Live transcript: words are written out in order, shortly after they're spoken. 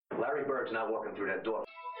Larry Bird's not walking through that door.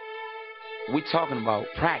 We talking about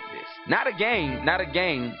practice. Not a game, not a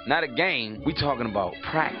game, not a game. We talking about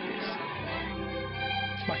practice.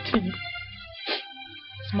 It's my team.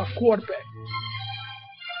 It's my quarterback.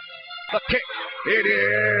 The kick. It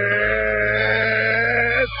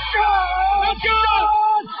is. God!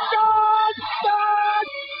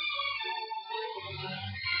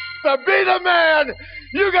 To be the man,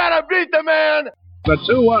 you gotta beat the man. The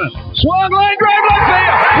 2-1. Swung line drive left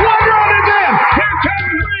field. One run is in. Here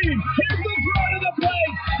comes Green. Here's the front of the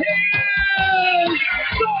plate. He is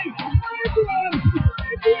safe.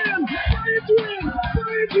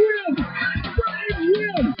 Braves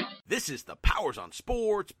win. This is the Powers on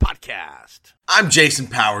Sports podcast. I'm Jason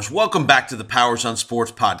Powers. Welcome back to the Powers on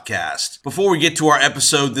Sports podcast. Before we get to our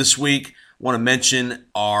episode this week, I want to mention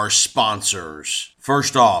our sponsors.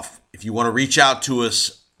 First off, if you want to reach out to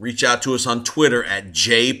us on Twitter at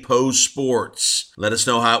JPoSports. Let us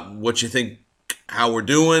know what you think, how we're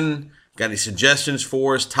doing. Got any suggestions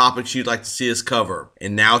for us, topics you'd like to see us cover.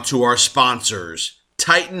 And now to our sponsors.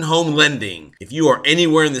 Titan Home Lending. If you are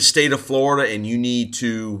anywhere in the state of Florida and you need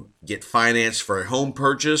to get financed for a home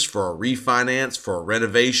purchase, for a refinance, for a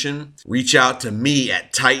renovation, reach out to me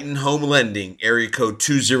at Titan Home Lending, area code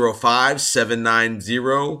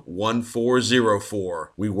 205-790-1404.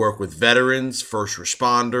 We work with veterans, first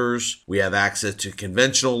responders. We have access to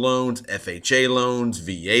conventional loans, FHA loans,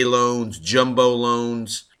 VA loans, jumbo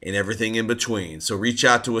loans, and everything in between. So reach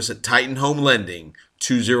out to us at Titan Home Lending,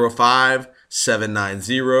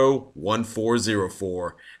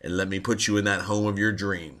 205-790-1404, and let me put you in that home of your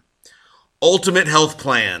dream. Ultimate Health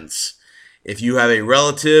Plans. If you have a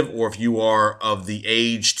relative or if you are of the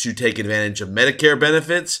age to take advantage of Medicare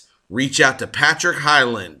benefits, reach out to Patrick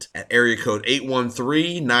Highland at area code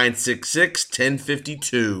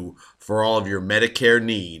 813-966-1052 for all of your Medicare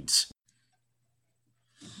needs.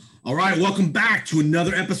 All right, welcome back to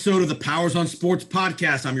another episode of the Powers on Sports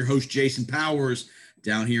podcast. I'm your host, Jason Powers,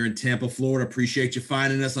 down here in Tampa, Florida. Appreciate you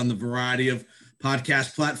finding us on the variety of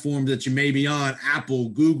podcast platforms that you may be on: Apple,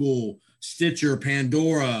 Google, Stitcher,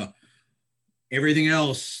 Pandora, everything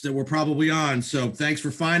else that we're probably on. So thanks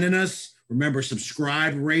for finding us. Remember,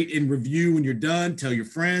 subscribe, rate, and review when you're done. Tell your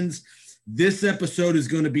friends. This episode is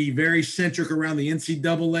going to be very centric around the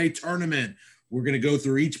NCAA tournament. We're going to go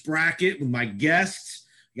through each bracket with my guests.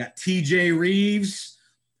 We got TJ Reeves,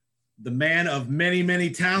 the man of many, many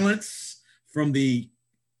talents, from the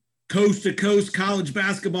Coast to Coast College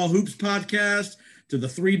Basketball Hoops podcast to the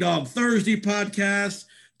Three Dog Thursday podcast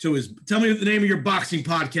to his. Tell me the name of your boxing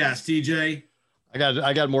podcast, TJ.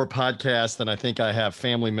 I got more podcasts than I think I have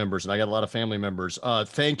family members, and I got a lot of family members.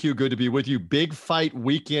 Thank you. Good to be with you. Big Fight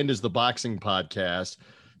Weekend is the boxing podcast.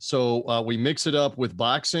 So we mix it up with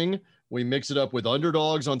boxing. We mix it up with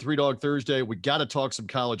underdogs on Three Dog Thursday. We got to talk some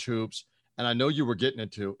college hoops, and I know you were getting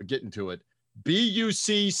to it.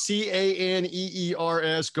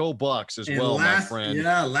 BUCCANEERS, go Bucks as well, my friend.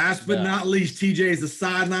 Yeah, last but not least, TJ is the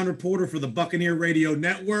sideline reporter for the Buccaneer Radio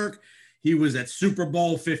Network. He was at Super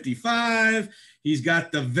Bowl 55. He's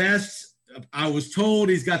got the vest. I was told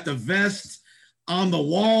he's got the vest on the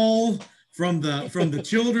wall from the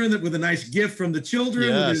children, with a nice gift from the children.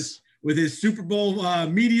 Yes. With his Super Bowl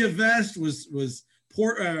media vest what's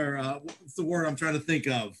the word I'm trying to think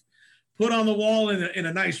of? Put on the wall in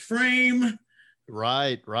a nice frame.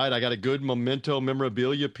 Right. I got a good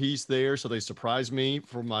memorabilia piece there. So they surprised me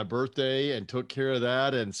for my birthday and took care of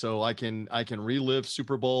that. And so I can relive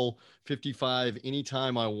Super Bowl 55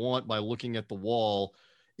 anytime I want by looking at the wall.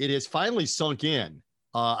 It has finally sunk in,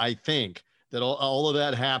 I think, that all of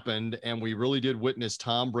that happened. And we really did witness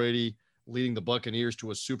Tom Brady leading the Buccaneers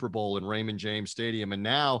to a Super Bowl in Raymond James Stadium. And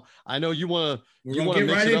now I know you want to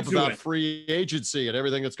mix it up about free agency and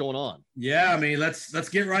everything that's going on. Yeah, I mean, let's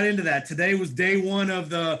get right into that. Today was day one of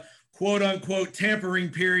the quote unquote tampering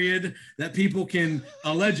period that people can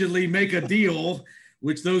allegedly make a deal,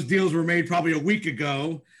 which those deals were made probably a week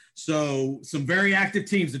ago. So some very active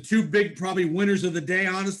teams. The two big probably winners of the day,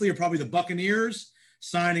 honestly, are probably the Buccaneers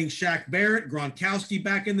signing Shaq Barrett, Gronkowski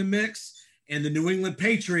back in the mix, and the New England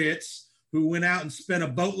Patriots, who went out and spent a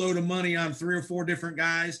boatload of money on 3 or 4 different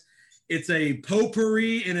guys. It's a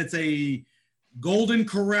potpourri, and it's a Golden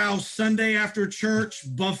Corral Sunday after church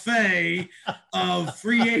buffet of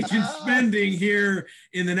free agent spending here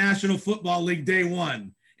in the National Football League day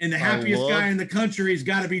one. And the happiest guy in the country has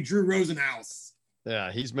got to be Drew Rosenhaus.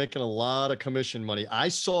 Yeah, he's making a lot of commission money. I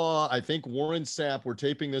think Warren Sapp, we're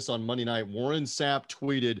taping this on Monday night, Warren Sapp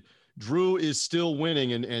tweeted, Drew is still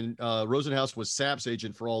winning, and Rosenhaus was Sapp's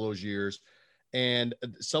agent for all those years. And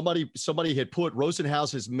somebody had put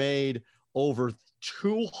Rosenhaus has made over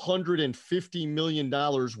 $250 million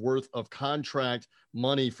worth of contract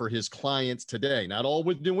money for his clients today. Not all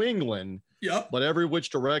with New England, but every which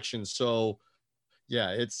direction. So,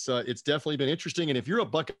 yeah, it's definitely been interesting. And if you're a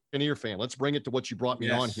Buccaneer fan, let's bring it to what you brought me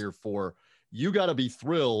on here for. You got to be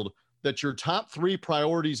thrilled that your top three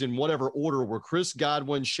priorities in whatever order were Chris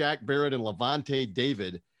Godwin, Shaq Barrett, and Lavonte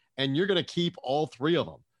David, and you're going to keep all three of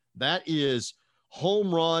them. That is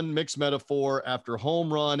home run, mixed metaphor, after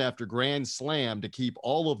home run, after grand slam to keep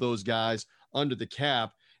all of those guys under the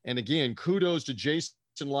cap. And again, kudos to Jason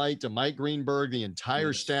Light, to Mike Greenberg, the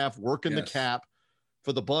entire staff working the cap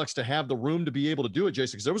for the Bucs to have the room to be able to do it,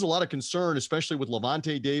 Jason, because there was a lot of concern, especially with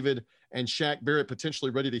Lavonte David and Shaq Barrett potentially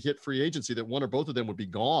ready to hit free agency, that one or both of them would be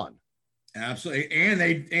gone. Absolutely.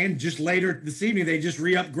 And just later this evening, they just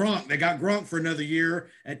re-upped Gronk. They got Gronk for another year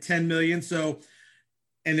at $10 million. So,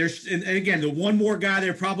 and again, the one more guy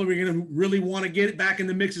they're probably going to really want to get back in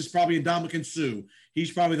the mix is probably Ndamukong Suh.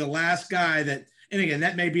 He's probably the last guy that, and again,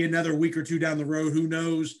 that may be another week or two down the road. Who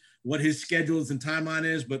knows what his schedules and timeline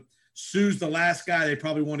is, but Suh's the last guy they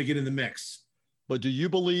probably want to get in the mix. But do you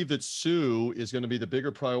believe that Suh is going to be the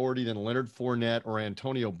bigger priority than Leonard Fournette or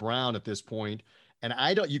Antonio Brown at this point? And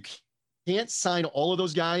you can't sign all of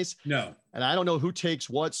those guys. No. And I don't know who takes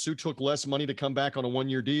what. Suh took less money to come back on a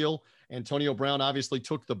one-year deal. Antonio Brown obviously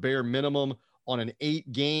took the bare minimum on an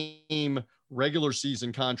 8-game regular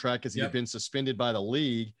season contract because he had been suspended by the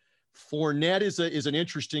league. Fournette is an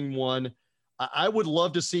interesting one. I would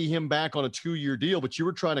love to see him back on a 2-year deal, but you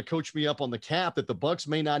were trying to coach me up on the cap that the Bucs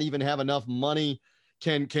may not even have enough money.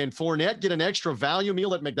 Can Fournette get an extra value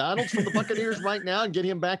meal at McDonald's from the Buccaneers right now and get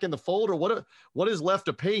him back in the fold? Or what is left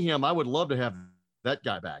to pay him? I would love to have that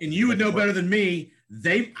guy back. And you would know better than me.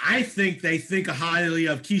 I think they think highly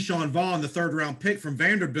of Keyshawn Vaughn, the 3rd-round pick from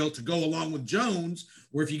Vanderbilt, to go along with Jones,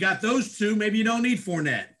 where if you got those two, maybe you don't need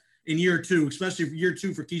Fournette in year 2, especially year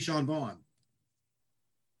 2 for Keyshawn Vaughn.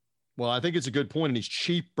 Well, I think it's a good point, and he's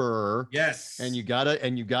cheaper. Yes. And you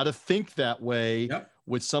gotta think that way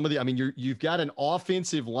with some of the. I mean, you've got an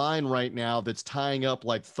offensive line right now that's tying up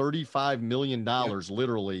like $35 million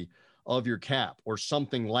literally of your cap or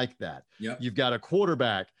something like that. You've got a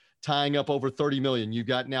quarterback tying up over $30 million. You've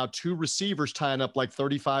got now 2 receivers tying up like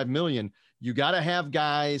 $35 million. You got to have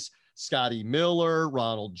guys, Scotty Miller,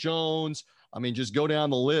 Ronald Jones. I mean, just go down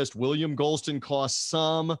the list. William Golston costs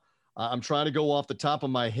some. I'm trying to go off the top of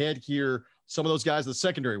my head here. Some of those guys in the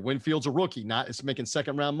secondary. Winfield's a rookie. It's making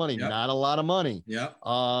 2nd-round money. Not a lot of money. A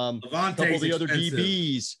couple of the other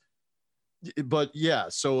DBs. But yeah,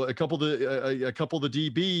 so a couple of the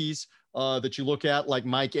DBs that you look at, like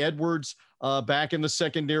Mike Edwards back in the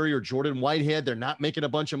secondary, or Jordan Whitehead, they're not making a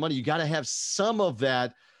bunch of money. You got to have some of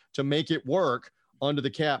that to make it work under the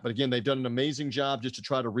cap. But again, they've done an amazing job just to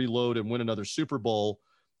try to reload and win another Super Bowl.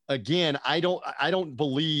 Again, I don't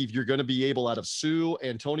believe you're going to be able, out of Suh,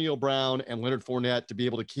 Antonio Brown, and Leonard Fournette, to be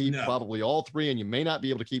able to keep probably all 3, and you may not be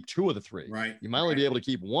able to keep 2 of the 3. Right. You might only be able to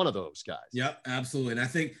keep 1 of those guys. Yep, absolutely. And I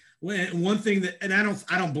think one thing that, and I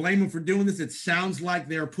don't blame them for doing this. It sounds like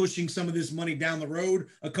they're pushing some of this money down the road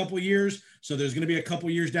a couple of years. So there's going to be a couple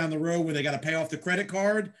of years down the road where they got to pay off the credit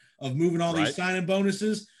card of moving all these signing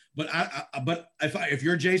bonuses. But if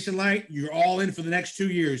you're Jason Light, you're all in for the next 2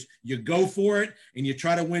 years. You go for it, and you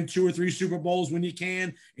try to win 2 or 3 Super Bowls when you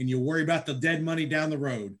can, and you worry about the dead money down the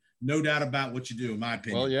road. No doubt about what you do, in my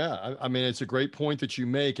opinion. Well, yeah. I mean, it's a great point that you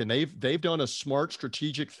make, and they've done a smart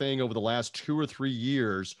strategic thing over the last 2 or 3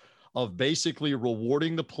 years of basically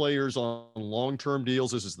rewarding the players on long-term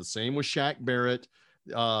deals. This is the same with Shaq Barrett.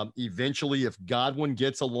 Eventually, if Godwin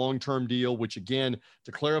gets a long-term deal, which, again,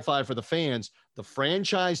 to clarify for the fans, the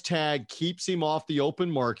franchise tag keeps him off the open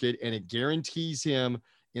market, and it guarantees him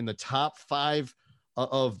in the top 5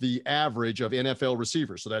 of the average of NFL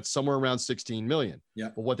receivers. So that's somewhere around $16 million.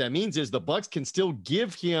 But what that means is the Bucs can still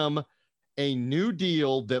give him a new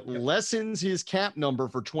deal that lessens his cap number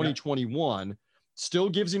for 2021, still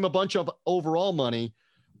gives him a bunch of overall money.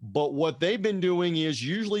 But what they've been doing is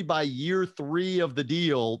usually by year 3 of the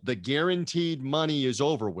deal, the guaranteed money is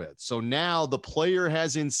over with. So now the player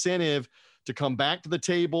has incentive to come back to the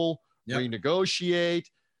table, renegotiate.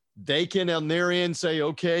 They can on their end say,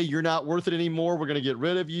 okay, you're not worth it anymore. We're going to get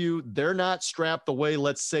rid of you. They're not strapped the way,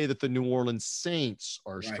 let's say, that the New Orleans Saints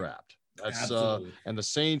are strapped. That's and the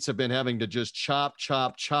Saints have been having to just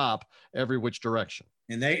chop every which direction.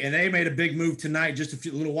 And they made a big move tonight, just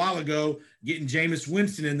a little while ago, getting Jameis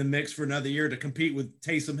Winston in the mix for another year to compete with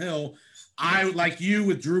Taysom Hill. I, like you,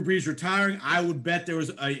 with Drew Brees retiring, I would bet there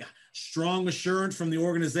was a strong assurance from the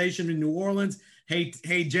organization in New Orleans. Hey,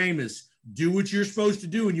 Jameis, do what you're supposed to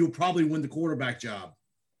do, and you'll probably win the quarterback job.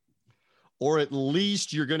 or at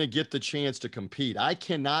least you're going to get the chance to compete. I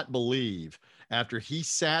cannot believe after he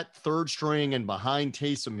sat third string and behind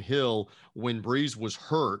Taysom Hill when Breeze was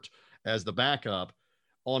hurt as the backup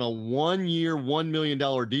on a 1-year, $1 million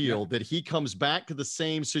deal, that he comes back to the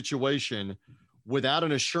same situation without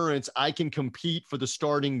an assurance I can compete for the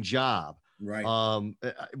starting job. Right.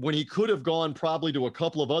 When he could have gone probably to a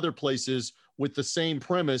couple of other places with the same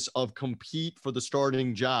premise of compete for the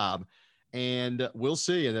starting job. And we'll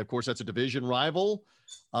see. And of course, that's a division rival.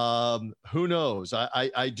 Who knows?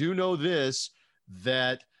 I do know this,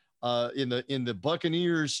 that in the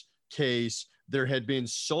Buccaneers case, there had been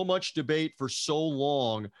so much debate for so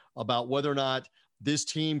long about whether or not this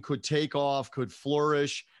team could take off, could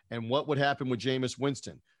flourish, and what would happen with Jameis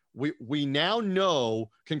Winston. We now know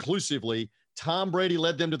conclusively Tom Brady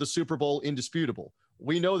led them to the Super Bowl, indisputable.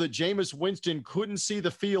 We know that Jameis Winston couldn't see the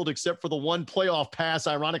field except for the one playoff pass,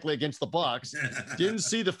 ironically, against the Bucs. Didn't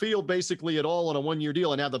see the field basically at all on a 1-year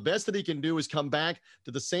deal. And now the best that he can do is come back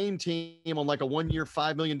to the same team on like a 1-year,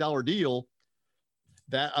 $5 million deal.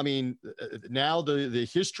 That, I mean, now the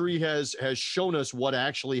history has shown us what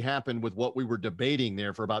actually happened with what we were debating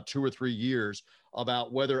there for about 2 or 3 years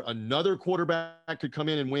about whether another quarterback could come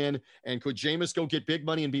in and win, and could Jameis go get big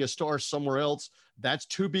money and be a star somewhere else. That's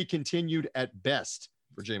to be continued at best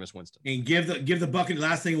for Jameis Winston. And give the Buccaneers,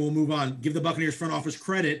 last thing, we'll move on, give the Buccaneers front office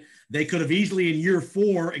credit. They could have easily in year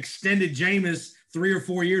 4 extended Jameis 3 or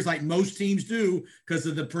 4 years like most teams do because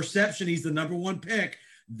of the perception he's the number 1 pick.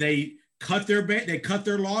 They cut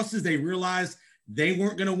their losses. They realized they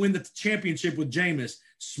weren't going to win the championship with Jameis.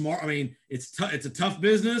 Smart. I mean, it's a tough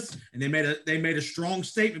business, and they made a strong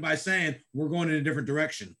statement by saying we're going in a different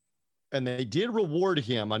direction. And they did reward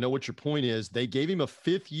him. I know what your point is. They gave him a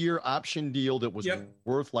 5-year option deal that was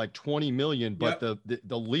worth like $20 million, but the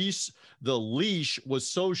leash was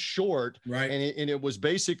so short, right? And it was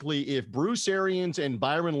basically, if Bruce Arians and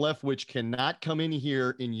Byron Leftwich cannot come in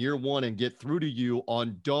here in year 1 and get through to you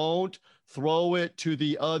on don't throw it to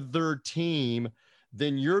the other team,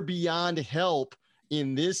 then you're beyond help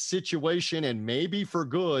in this situation, and maybe for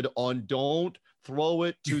good, on don't throw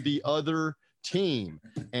it to the other team.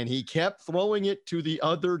 And he kept throwing it to the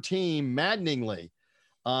other team maddeningly.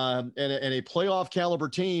 And a playoff caliber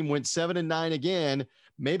team went 7-9 again.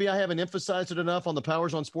 Maybe I haven't emphasized it enough on the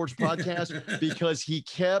Powers on Sports podcast because he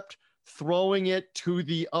kept throwing it to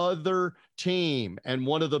the other team. And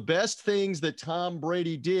one of the best things that Tom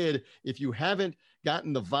Brady did, if you haven't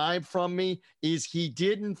gotten the vibe from me, is he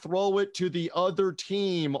didn't throw it to the other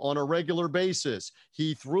team on a regular basis.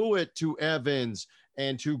 He threw it to Evans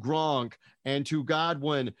and to Gronk and to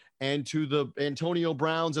Godwin and to the Antonio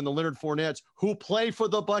Browns and the Leonard Fournettes who play for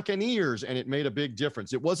the Buccaneers, and it made a big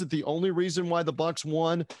difference. It wasn't the only reason why the Bucs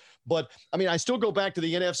won, but I mean, I still go back to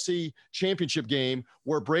the NFC Championship game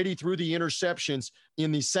where Brady threw the interceptions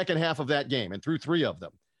in the second half of that game and threw 3 of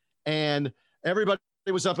them. And everybody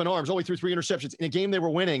was up in arms. Only threw 3 interceptions in a game they were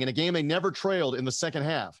winning, in a game they never trailed in the second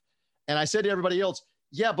half. And I said to everybody else,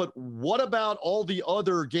 yeah, but what about all the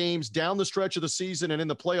other games down the stretch of the season and in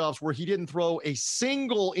the playoffs where he didn't throw a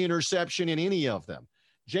single interception in any of them?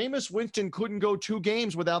 Jameis Winston couldn't go 2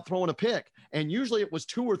 games without throwing a pick. And usually it was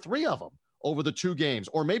 2 or 3 of them over the 2 games,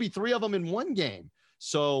 or maybe 3 of them in 1 game.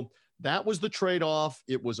 So that was the trade-off.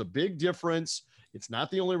 It was a big difference. It's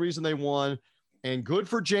not the only reason they won. And good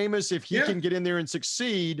for Jameis if he can get in there and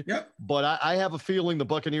succeed. But I have a feeling the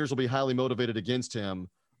Buccaneers will be highly motivated against him.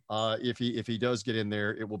 If he does get in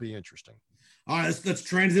there, it will be interesting. All right, let's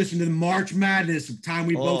transition to the March Madness, a time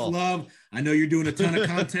we both love. I know you're doing a ton of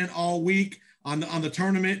content all week on the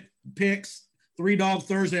tournament picks, 3 Dog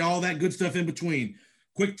Thursday, all that good stuff in between.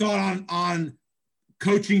 Quick thought on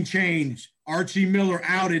coaching change. Archie Miller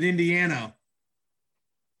out at Indiana.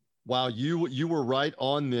 Wow, you were right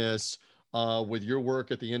on this with your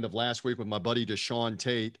work at the end of last week with my buddy Deshaun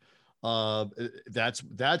Tate. That's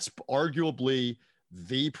arguably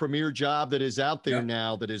the premier job that is out there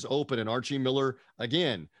now that is open. And Archie Miller,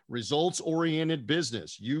 again, results-oriented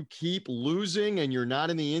business. You keep losing and you're not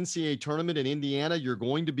in the NCAA tournament in Indiana, you're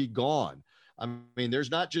going to be gone. I mean, there's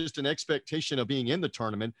not just an expectation of being in the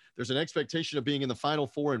tournament. There's an expectation of being in the Final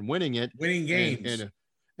Four and winning it. Winning games.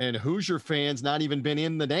 And Hoosier fans not even been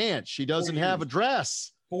in the dance. She doesn't have a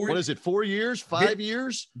dress. What is it, 4 years, 5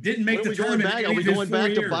 years? Didn't make the tournament. Are we going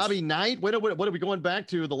back to Bobby Knight? What are we going back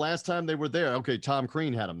to the last time they were there? Okay, Tom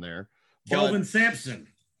Crean had them there. Kelvin Sampson.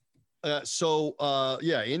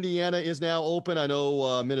 Indiana is now open. I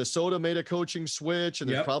know Minnesota made a coaching switch, and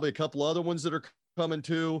there's probably a couple other ones that are coming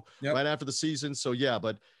too right after the season. So yeah,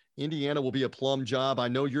 but Indiana will be a plum job. I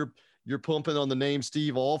know you're pumping on the name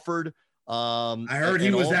Steve Alford. I heard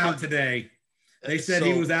he was out today. They said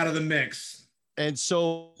he was out of the mix. And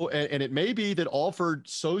so, and it may be that Alford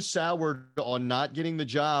so soured on not getting the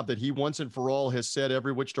job that he once and for all has said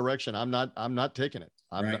every which direction. I'm not taking it.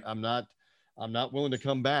 I'm not willing to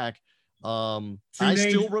come back. I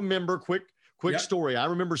still remember quick story. I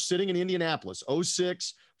remember sitting in Indianapolis,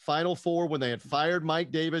 2006 Final Four when they had fired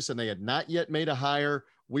Mike Davis and they had not yet made a hire.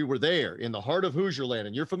 We were there in the heart of Hoosierland,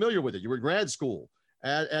 and you're familiar with it. You were in grad school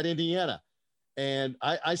at Indiana. And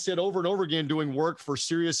I said over and over again, doing work for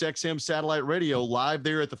Sirius XM satellite radio live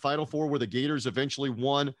there at the Final Four where the Gators eventually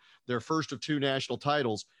won their first of 2 national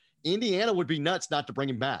titles. Indiana would be nuts not to bring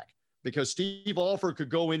him back, because Steve Alford could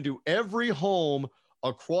go into every home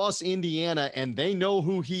across Indiana and they know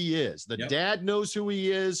who he is. The dad knows who he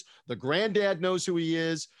is. The granddad knows who he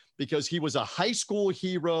is, because he was a high school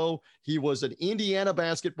hero. He was an Indiana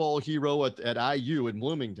basketball hero at IU in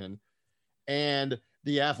Bloomington. And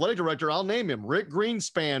the athletic director, I'll name him, Rick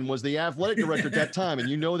Greenspan, was the athletic director at that time, and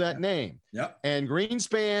you know that name. Yep. And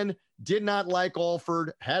Greenspan did not like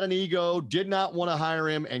Alford, had an ego, did not want to hire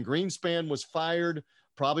him, and Greenspan was fired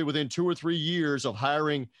probably within 2 or 3 years of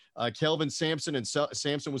hiring Kelvin Sampson, and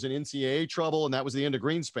Sampson was in NCAA trouble, and that was the end of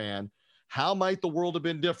Greenspan. How might the world have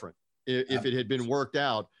been different if it had been worked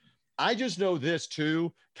out? I just know this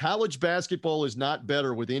too. College basketball is not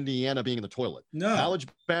better with Indiana being in the toilet. No. College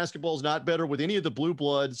basketball is not better with any of the blue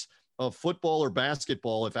bloods of football or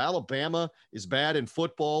basketball. If Alabama is bad in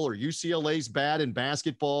football, or UCLA's bad in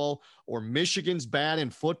basketball, or Michigan's bad in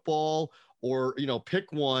football, or,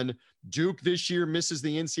 pick one, Duke this year misses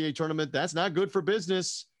the NCAA tournament, that's not good for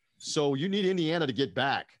business. So you need Indiana to get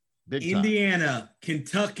back. Big time. Indiana,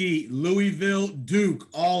 Kentucky, Louisville, Duke,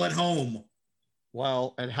 all at home.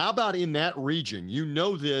 Well, and how about in that region? You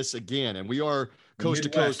know this again, and we are coast to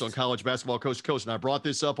coast on college basketball, coast to coast. And I brought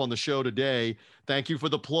this up on the show today. Thank you for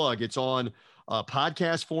the plug. It's on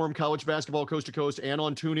podcast form, college basketball, coast to coast, and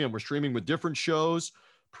on TuneIn. We're streaming with different shows,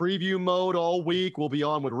 preview mode all week. We'll be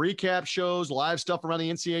on with recap shows, live stuff around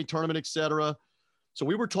the NCAA tournament, etc. So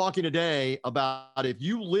we were talking today about if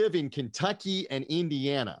you live in Kentucky and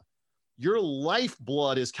Indiana, your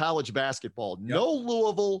lifeblood is college basketball. Yep. No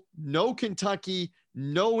Louisville, no Kentucky,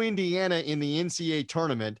 no Indiana in the NCAA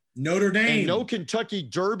tournament. Notre Dame. And no Kentucky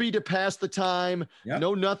Derby to pass the time. Yep.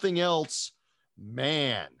 No nothing else.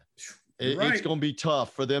 Man, it's going to be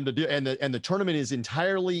tough for them to do. And the tournament is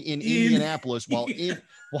entirely in Indianapolis while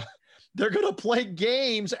they're going to play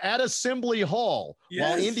games at Assembly Hall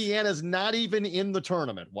while Indiana's not even in the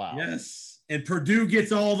tournament. Wow. Yes. And Purdue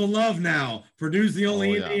gets all the love now. Purdue's the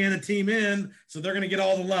only Indiana team in, so they're going to get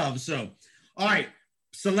all the love. So, all right,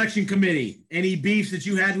 selection committee. Any beefs that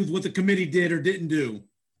you had with what the committee did or didn't do?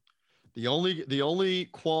 The only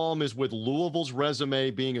qualm is with Louisville's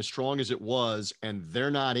resume being as strong as it was, and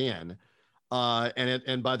they're not in.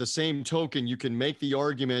 And by the same token, you can make the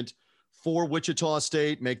argument for Wichita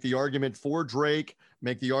State, make the argument for Drake,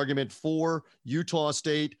 make the argument for Utah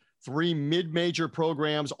State. 3 mid-major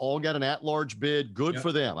programs all got an at-large bid. Good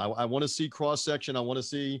for them. I want to see cross-section. I want to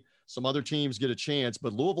see some other teams get a chance.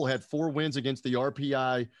 But Louisville had 4 wins against the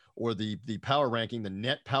RPI, or the power ranking, the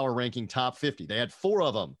net power ranking top 50. They had 4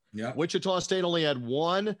 of them. Yep. Wichita State only had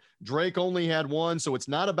 1. Drake only had 1. So it's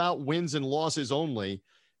not about wins and losses only.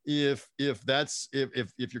 If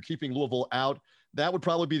you're keeping Louisville out, that would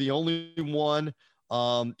probably be the only one.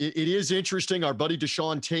 It is interesting. Our buddy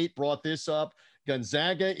Deshaun Tate brought this up.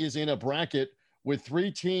 Gonzaga is in a bracket with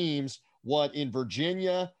 3 teams, in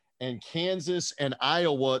Virginia and Kansas and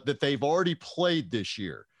Iowa, that they've already played this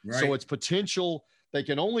year. Right. So it's potential. They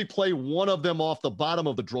can only play one of them off the bottom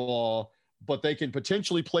of the draw, but they can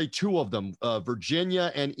potentially play 2 of them,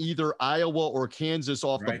 Virginia and either Iowa or Kansas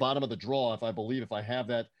off the bottom of the draw, if I have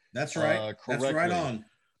that. That's right. Correctly. That's right on.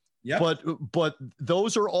 Yeah. But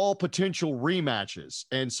those are all potential rematches.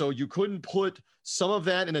 And so you couldn't put some of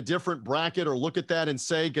that in a different bracket or look at that and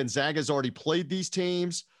say Gonzaga's already played these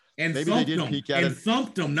teams. And maybe they did peek at it. And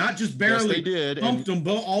thumped them, not just barely. Yes, they did. Thumped them,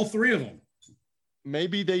 all 3 of them.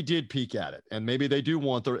 Maybe they did peek at it, and maybe they do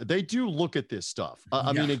they do look at this stuff.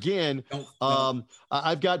 I mean, again,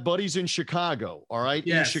 I've got buddies in Chicago. All right.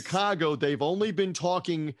 Yes. In Chicago, they've only been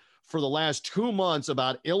talking for the last 2 months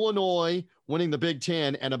about Illinois winning the Big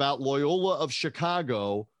Ten and about Loyola of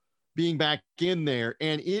Chicago being back in there.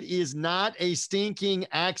 And it is not a stinking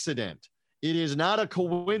accident. It is not a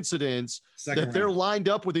coincidence that they're lined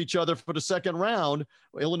up with each other for the second round.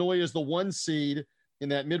 Illinois is the 1 seed in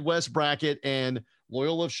that Midwest bracket, and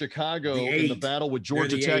Loyola of Chicago in the battle with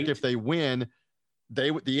Georgia Tech. 8. If they win, the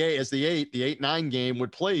 8-9 game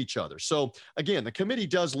would play each other. So again, the committee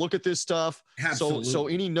does look at this stuff. Absolutely. So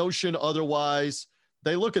any notion otherwise,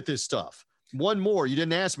 they look at this stuff. One more. You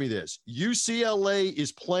didn't ask me this. UCLA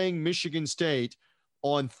is playing Michigan State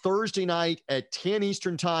on Thursday night at 10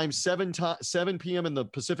 Eastern time, 7 p.m. in the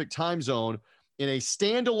Pacific time zone in a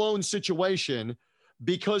standalone situation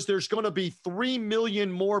because there's going to be 3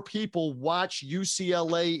 million more people watch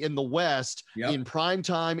UCLA in the West in prime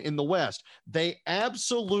time in the West. They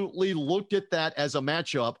absolutely looked at that as a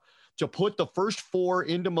matchup to put the first 4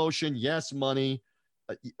 into motion. Yes, money.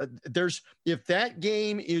 If that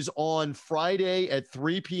game is on Friday at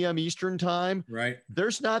 3 p.m. Eastern time, right?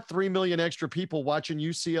 There's not 3 million extra people watching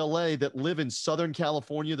UCLA that live in Southern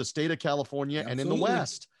California, the state of California, and in the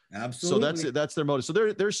West. Absolutely. So that's their motive. So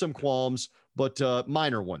there's some qualms, but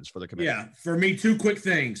minor ones for the committee. Yeah, for me, 2 quick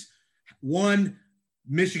things. One,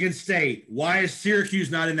 Michigan State. Why is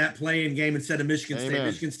Syracuse not in that play-in game instead of Michigan State?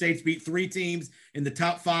 Michigan State's beat 3 teams in the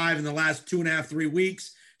top 5 in the last 2.5, 3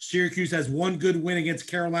 weeks. Syracuse has 1 good win against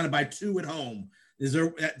Carolina by 2 at home. So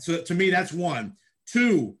to me, that's 1.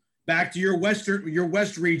 2, back to your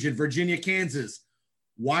West region, Virginia, Kansas.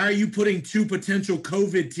 Why are you putting 2 potential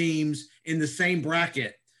COVID teams in the same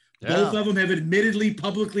bracket? Yeah. Both of them have admittedly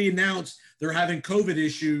publicly announced they're having COVID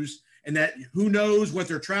issues and that who knows what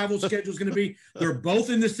their travel schedule is going to be. They're both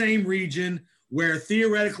in the same region where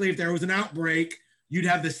theoretically, if there was an outbreak, you'd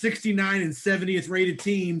have the 69 and 70th rated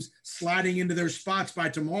teams sliding into their spots by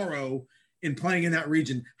tomorrow and playing in that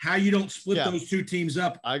region. How you don't split those 2 teams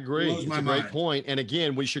up? I agree. It's a great point. And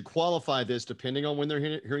again, we should qualify this depending on when they're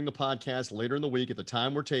hearing the podcast later in the week. At the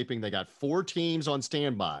time we're taping, they got 4 teams on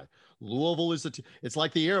standby. Louisville is it's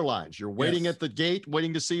like the airlines. You're waiting at the gate,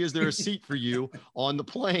 waiting to see is there a seat for you on the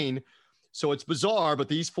plane. So it's bizarre, but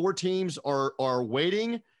these 4 teams are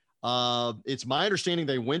waiting. It's my understanding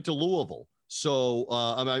they went to Louisville. So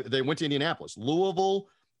they went to Indianapolis, Louisville.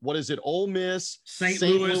 What is it? Ole Miss, St.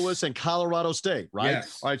 Louis, and Colorado State, right?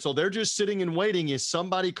 Yes. All right. So they're just sitting and waiting. Is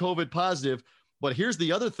somebody COVID positive? But here's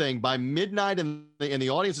the other thing. By midnight, and the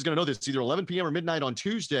audience is going to know this, either 11 p.m. or midnight on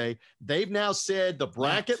Tuesday, they've now said the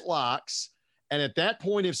bracket locks. And at that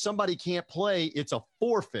point, if somebody can't play, it's a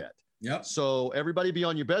forfeit. Yep. So everybody be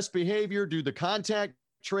on your best behavior, do the contact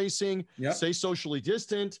tracing, stay socially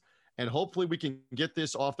distant, and hopefully we can get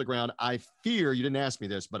this off the ground. I fear, you didn't ask me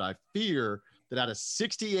this, but I fear that out of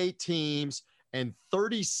 68 teams and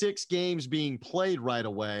 36 games being played right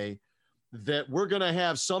away, that we're going to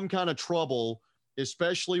have some kind of trouble,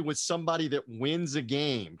 especially with somebody that wins a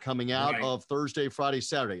game coming out of Thursday, Friday,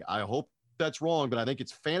 Saturday. I hope that's wrong, but I think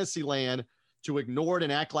it's fantasy land to ignore it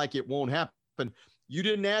and act like it won't happen. You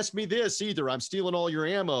didn't ask me this either. I'm stealing all your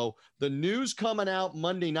ammo. The news coming out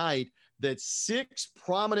Monday night that 6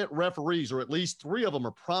 prominent referees, or at least 3 of them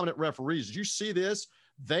are prominent referees. Did you see this?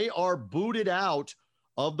 They are booted out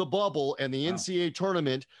of the bubble and the NCAA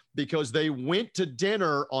tournament because they went to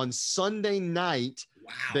dinner on Sunday night.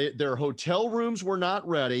 Wow. Their hotel rooms were not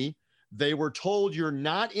ready. They were told, you're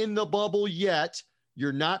not in the bubble yet.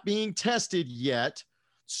 You're not being tested yet.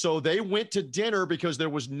 So they went to dinner because there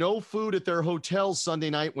was no food at their hotel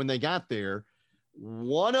Sunday night when they got there.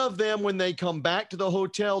 One of them, when they come back to the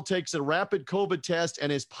hotel, takes a rapid COVID test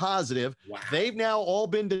and is positive. Wow. They've now all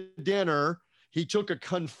been to dinner. He took a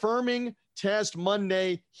confirming test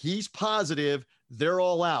Monday. He's positive. They're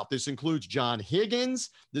all out. This includes John Higgins.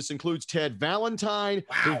 This includes Ted Valentine,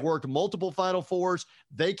 who've worked multiple Final Fours.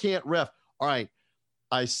 They can't ref. All right.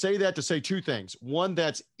 I say that to say 2 things. One,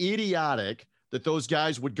 that's idiotic that those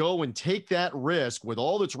guys would go and take that risk with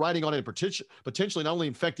all that's riding on it, potentially not only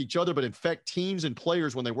infect each other, but infect teams and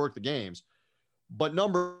players when they work the games. But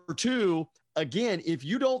number 2, again, if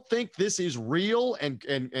you don't think this is real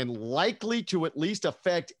and likely to at least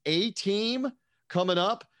affect a team coming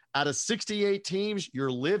up out of 68 teams,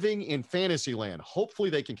 you're living in fantasy land. Hopefully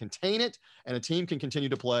they can contain it and a team can continue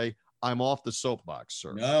to play. I'm off the soapbox,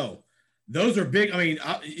 sir. No. Those are big. I mean,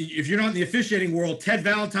 if you're not in the officiating world, Ted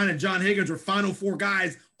Valentine and John Higgins are Final Four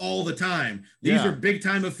guys all the time. These are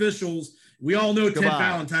big-time officials. We all know Ted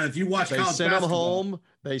Valentine. If you watch college basketball.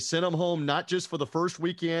 They sent him home, not just for the first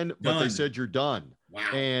weekend, but they said you're done. Wow.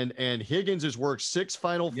 And Higgins has worked 6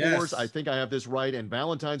 Final Fours. I think I have this right. And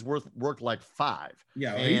Valentine's worked like 5.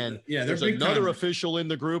 Yeah. And there's another official in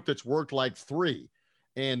the group that's worked like 3.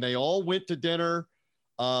 And they all went to dinner.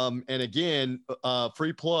 And again,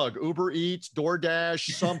 free plug, Uber Eats,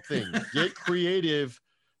 DoorDash, something. Get creative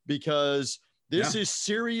because this is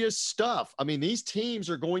serious stuff. I mean, these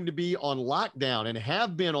teams are going to be on lockdown and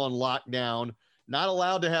have been on lockdown, not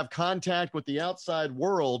allowed to have contact with the outside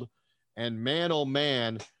world. And man, oh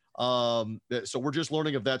man. So we're just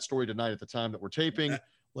learning of that story tonight at the time that we're taping.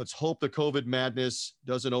 Let's hope the COVID madness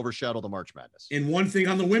doesn't overshadow the March Madness. And one thing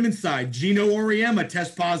on the women's side, Gino Auriemma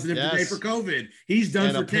test positive today for COVID. He's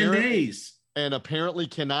done for 10 days. and apparently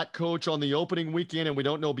cannot coach on the opening weekend, and we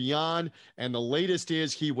don't know beyond. And the latest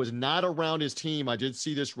is he was not around his team. I did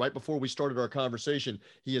see this right before we started our conversation.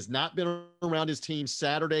 He has not been around his team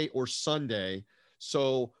Saturday or Sunday.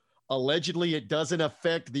 So allegedly it doesn't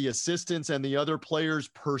affect the assistants and the other players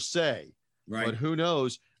per se. Right. But who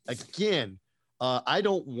knows? Again, I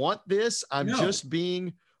don't want this. I'm just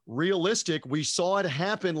being realistic. We saw it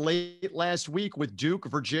happen late last week with Duke,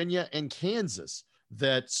 Virginia, and Kansas,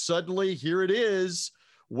 that suddenly here it is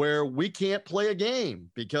where we can't play a game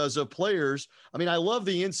because of players. I mean, I love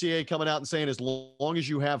the NCAA coming out and saying, as long as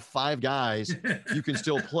you have 5 guys, you can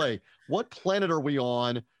still play. What planet are we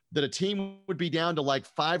on that a team would be down to like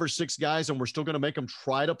 5 or 6 guys and we're still going to make them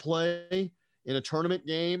try to play in a tournament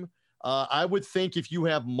game? I would think if you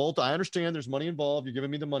have I understand there's money involved. You're giving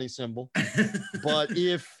me the money symbol, but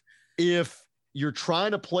if you're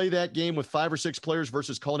trying to play that game with 5 or 6 players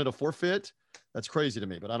versus calling it a forfeit, that's crazy to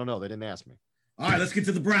me, but I don't know. They didn't ask me. All right, let's get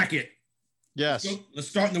to the bracket. Yes. So let's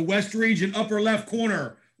start in the West region, upper left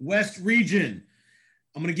corner, West region.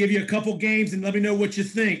 I'm going to give you a couple games and let me know what you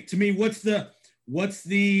think. To me, what's the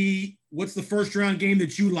first round game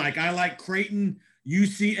that you like? I like Creighton,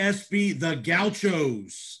 UCSB, the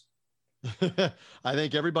Gauchos. I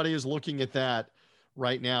think everybody is looking at that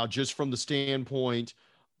right now, just from the standpoint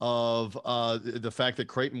of the fact that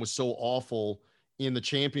Creighton was so awful in the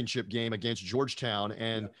championship game against Georgetown.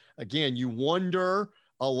 And again, you wonder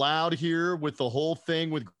aloud here with the whole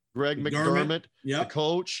thing with Greg McDermott, the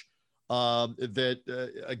coach,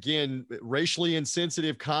 again, racially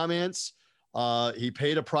insensitive comments. He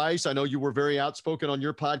paid a price. I know you were very outspoken on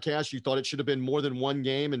your podcast. You thought it should have been more than one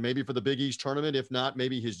game and maybe for the Big East tournament, if not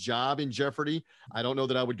maybe his job in jeopardy. I don't know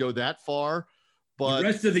that I would go that far, but the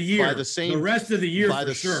rest of the year,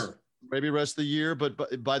 sure. Maybe rest of the year,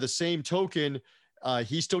 but by the same token,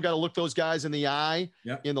 he's still got to look those guys in the eye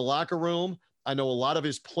in the locker room. I know a lot of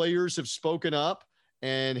his players have spoken up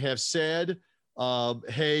and have said,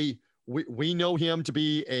 hey, we know him to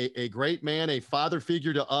be a great man, a father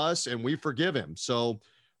figure to us, and we forgive him. So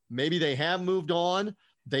maybe they have moved on.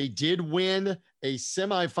 They did win a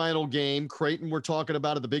semifinal game. Creighton we're talking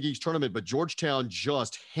about at the Big East tournament, but Georgetown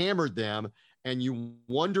just hammered them. And you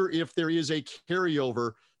wonder if there is a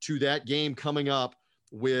carryover to that game coming up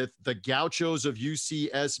with the Gauchos of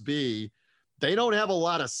UCSB. They don't have a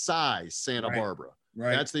lot of size, Santa Barbara.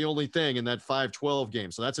 Right. That's the only thing in that 5-12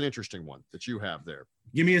 game. So that's an interesting one that you have there.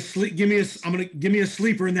 Give me a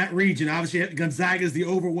sleeper in that region. Obviously, Gonzaga is the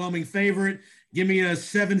overwhelming favorite. Give me a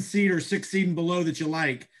 7 seed or 6 seed and below that you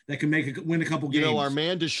like that can win a couple games. You know, our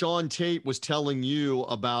man Deshaun Tate was telling you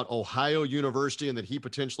about Ohio University and that he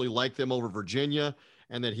potentially liked them over Virginia,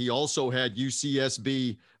 and that he also had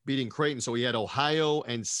UCSB beating Creighton. So he had Ohio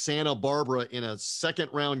and Santa Barbara in a second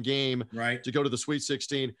round game to go to the Sweet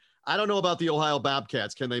 16. I don't know about the Ohio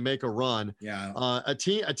Bobcats. Can they make a run? Yeah. A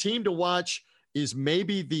team to watch is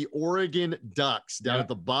maybe the Oregon Ducks down at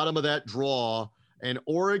the bottom of that draw. And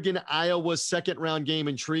Oregon-Iowa's second round game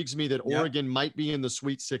intrigues me that Oregon might be in the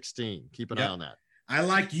Sweet 16. Keep an eye on that. I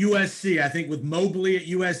like USC. I think with Mobley at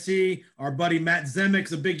USC, our buddy Matt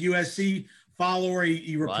Zemek's a big USC follower.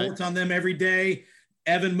 He reports on them every day.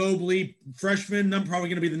 Evan Mobley, freshman, probably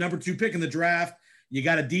going to be the number 2 pick in the draft. You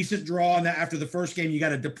got a decent draw in that after the first game. You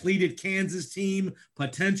got a depleted Kansas team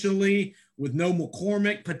potentially with no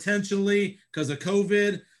McCormick potentially because of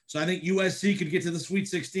COVID. So I think USC could get to the Sweet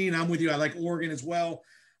 16. I'm with you. I like Oregon as well.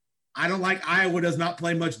 I don't like Iowa does not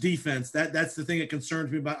play much defense. That's the thing that concerns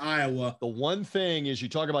me about Iowa. The one thing is you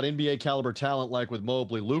talk about NBA caliber talent like with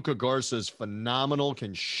Mobley. Luka Garza's phenomenal,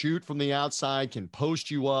 can shoot from the outside, can post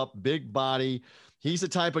you up, big body. He's the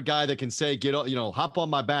type of guy that can say, hop on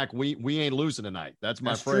my back. We ain't losing tonight. That's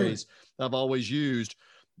my phrase that I've always used.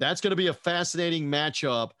 That's going to be a fascinating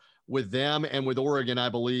matchup with them and with Oregon, I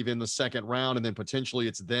believe, in the second round. And then potentially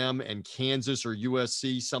it's them and Kansas or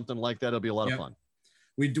USC, something like that. It'll be a lot of fun.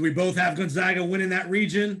 Do we both have Gonzaga winning that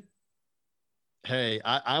region? Hey,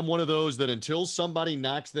 I'm one of those that until somebody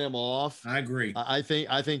knocks them off, I agree. I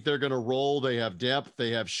think they're going to roll. They have depth.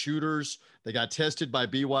 They have shooters. They got tested by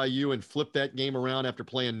BYU and flipped that game around after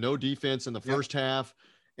playing no defense in the first half.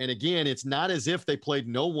 And again, it's not as if they played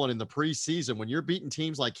no one in the preseason. When you're beating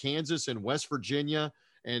teams like Kansas and West Virginia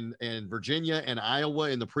and Virginia and Iowa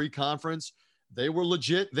in the pre-conference, they were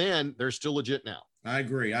legit then. They're still legit now. I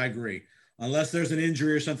agree. Unless there's an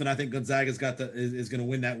injury or something, I think Gonzaga's is going to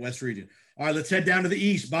win that West region. All right, let's head down to the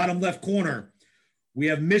East, bottom left corner. We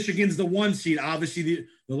have Michigan's the 1 seed. Obviously,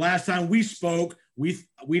 the last time we spoke,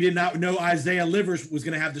 we did not know Isaiah Livers was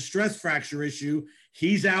going to have the stress fracture issue.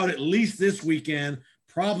 He's out at least this weekend,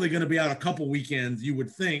 probably going to be out a couple weekends, you would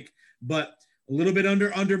think. But a little bit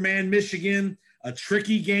undermanned Michigan, a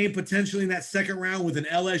tricky game potentially in that second round with an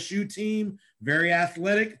LSU team, very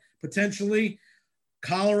athletic potentially.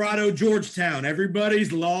 Colorado, Georgetown,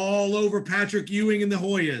 everybody's all over Patrick Ewing and the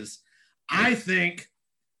Hoyas. I think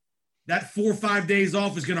that 4 or 5 days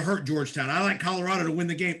off is going to hurt Georgetown. I like Colorado to win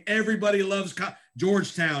the game. Everybody loves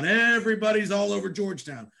Georgetown. Everybody's all over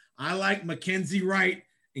Georgetown. I like Mackenzie Wright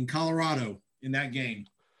in Colorado in that game.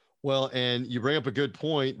 Well, and you bring up a good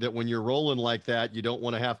point that when you're rolling like that, you don't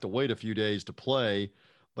want to have to wait a few days to play.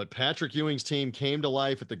 But Patrick Ewing's team came to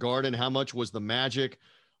life at the Garden. How much was the magic?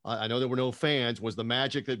 I know there were no fans. Was the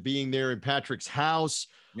magic that being there in Patrick's house?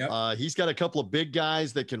 Yep. He's got a couple of big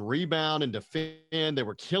guys that can rebound and defend. They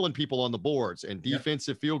were killing people on the boards and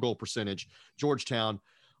defensive field goal percentage, Georgetown.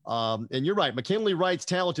 And you're right. McKinley Wright's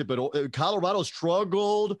talented, but Colorado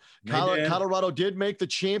struggled. Colorado did make the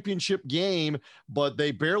championship game, but they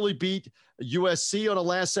barely beat USC on a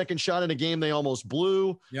last-second shot in a game they almost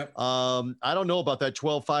blew. Yep. I don't know about that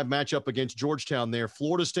 12-5 matchup against Georgetown there.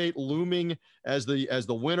 Florida State looming as the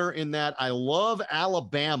winner in that. I love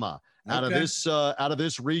Alabama out of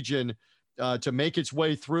this region to make its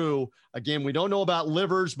way through. Again, we don't know about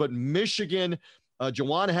Livers, but Michigan.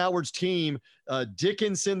 Juwan Howard's team,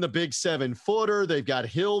 Dickinson, the big 7-footer. They've got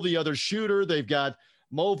Hill, the other shooter. They've got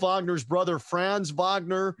Mo Wagner's brother, Franz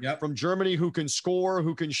Wagner from Germany, who can score,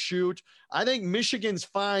 who can shoot. I think Michigan's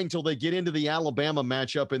fine till they get into the Alabama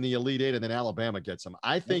matchup in the Elite Eight, and then Alabama gets them.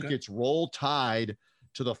 I think it's roll tide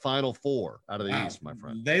to the Final Four out of the East, my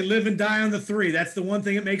friend. They live and die on the 3. That's the one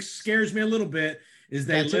thing that scares me a little bit is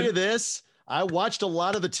they I'll tell you this. I watched a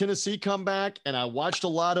lot of the Tennessee comeback, and I watched a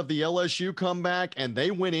lot of the LSU comeback, and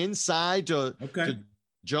they went inside to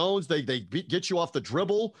Jones. They get you off the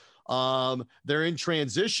dribble. They're in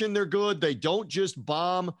transition. They're good. They don't just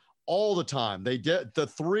bomb all the time.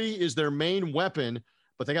 The 3 is their main weapon,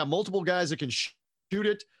 but they got multiple guys that can shoot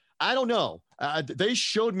it. I don't know. They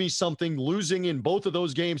showed me something losing in both of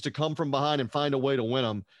those games to come from behind and find a way to win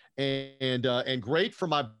them. And great for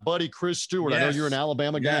my buddy Chris Stewart. Yes. I know you're an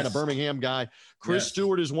Alabama guy and a Birmingham guy. Chris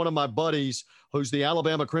Stewart is one of my buddies who's the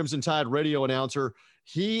Alabama Crimson Tide radio announcer.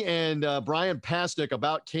 He and Brian Pasnick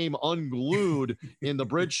about came unglued in the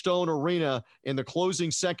Bridgestone Arena in the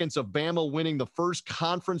closing seconds of Bama winning the first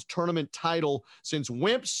conference tournament title since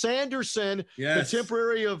Wimp Sanderson,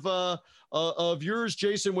 contemporary of yours,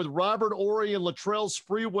 Jason, with Robert Ory and Latrell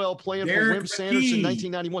Sprewell playing for Wimp Sanderson in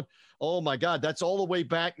 1991. Oh, my God. That's all the way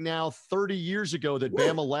back now 30 years ago that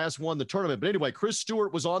Bama last won the tournament. But anyway, Chris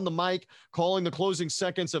Stewart was on the mic calling the closing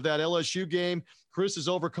seconds of that LSU game. Chris has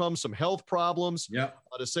overcome some health problems,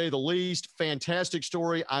 to say the least. Fantastic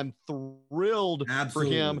story. I'm thrilled for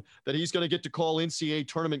him that he's going to get to call NCAA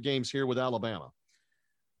tournament games here with Alabama.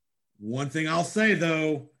 One thing I'll say,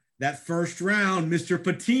 though, that first round, Mr.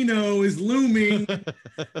 Pitino is looming.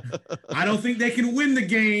 I don't think they can win the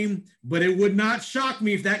game, but it would not shock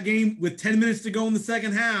me if that game, with 10 minutes to go in the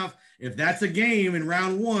second half, if that's a game in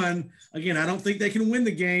round 1, again, I don't think they can win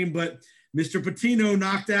the game, but Mr. Pitino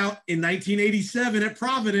knocked out in 1987 at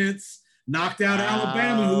Providence, knocked out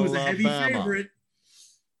Alabama, who was a heavy favorite.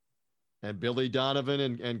 And Billy Donovan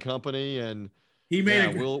and company, and he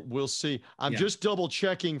made we'll see. I'm just double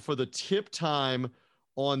checking for the tip time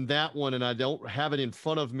on that one, and I don't have it in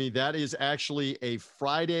front of me. That is actually a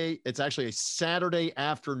Friday. It's actually a Saturday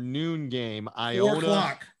afternoon game.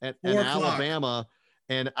 Iona and Alabama.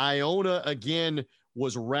 And Iona, again,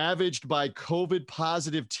 was ravaged by COVID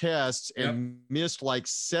positive tests and missed like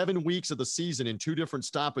 7 weeks of the season in 2 different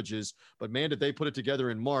stoppages. But, man, did they put it together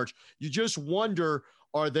in March. You just wonder,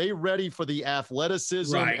 are they ready for the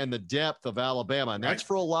athleticism and the depth of Alabama? And that's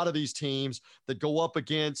for a lot of these teams that go up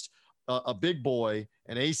against a big boy,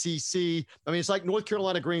 an ACC. I mean, it's like North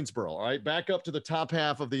Carolina, Greensboro, all right? Back up to the top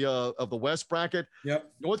half of the West bracket.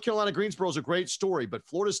 North Carolina, Greensboro is a great story, but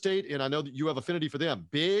Florida State, and I know that you have affinity for them,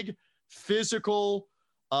 big, physical,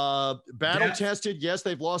 battle-tested. Yes,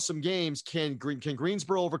 they've lost some games. Can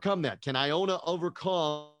Greensboro overcome that? Can Iona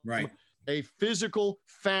overcome a physical,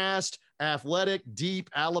 fast, athletic, deep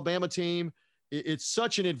Alabama team? It's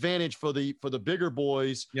such an advantage for the bigger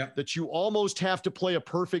boys that you almost have to play a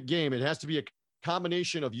perfect game. It has to be a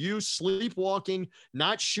combination of you sleepwalking,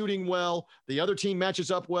 not shooting well. The other team matches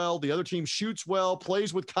up well. The other team shoots well,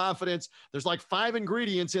 plays with confidence. There's like 5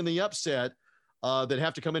 ingredients in the upset that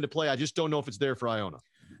have to come into play. I just don't know if it's there for Iona.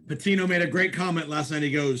 Pitino made a great comment last night.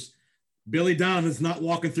 He goes, Billy Donovan's not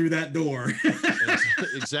walking through that door.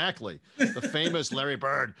 Exactly. The famous Larry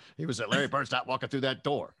Bird. He was at Larry Bird's not walking through that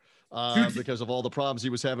door. Because of all the problems he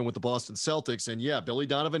was having with the Boston Celtics. And Billy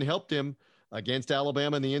Donovan helped him against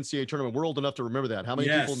Alabama in the NCAA tournament. We're old enough to remember that. How many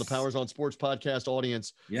people in the Powers on Sports podcast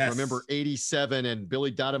audience remember 87 and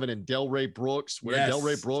Billy Donovan and Delray Brooks?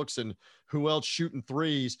 Delray Brooks and who else shooting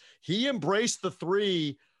threes? He embraced the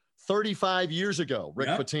three 35 years ago, Rick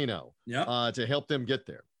Pitino, to help them get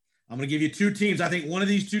there. I'm going to give you two teams. I think one of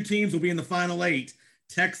these two teams will be in the Final Eight.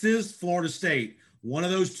 Texas, Florida State. One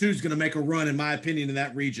of those two is going to make a run, in my opinion, in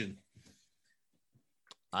that region.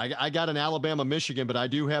 I got an Alabama, Michigan, but I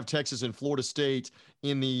do have Texas and Florida State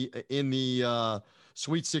in the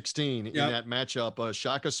Sweet 16 in that matchup.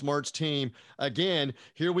 Shaka Smart's team. Again,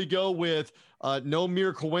 here we go with no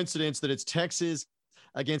mere coincidence that it's Texas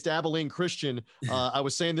against Abilene Christian. I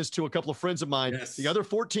was saying this to a couple of friends of mine. The other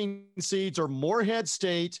 14 seeds are Morehead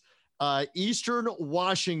State, Eastern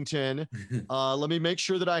Washington. Let me make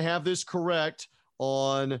sure that I have this correct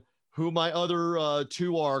on who my other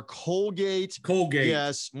two are. Colgate.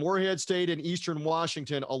 Yes. Morehead State and Eastern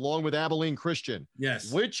Washington, along with Abilene Christian.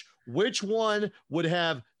 Yes. Which one would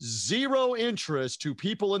have zero interest to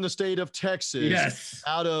people in the state of Texas? Yes.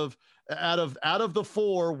 Out of the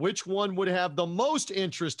four, which one would have the most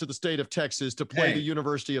interest to the state of Texas to play the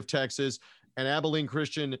University of Texas? And Abilene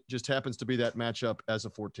Christian just happens to be that matchup as a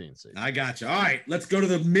 14 seed. I got you. All right, let's go to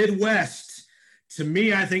the Midwest. To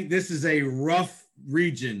me, I think this is a rough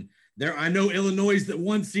region. I know Illinois is the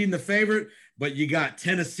 1 seed and the favorite, but you got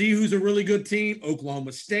Tennessee, who's a really good team,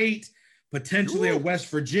 Oklahoma State, potentially a West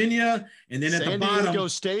Virginia, and then at the bottom, San Diego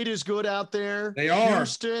State is good out there. They are.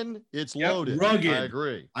 Houston, it's loaded. Rugged. I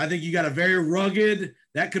agree. I think you got a very rugged.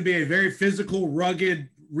 That could be a very physical, rugged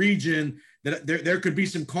region. That there could be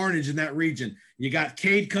some carnage in that region. You got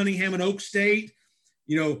Cade Cunningham and Oak State.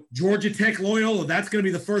 Georgia Tech Loyola. That's going to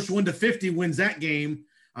be the first 1 to 50 wins that game.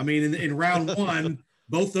 I mean, in round one,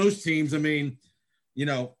 both those teams. I mean,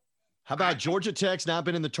 how about Georgia Tech's not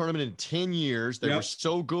been in the tournament in 10 years? They were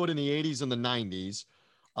so good in the 80s and the 90s.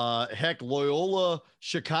 Heck, Loyola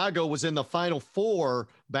Chicago was in the Final Four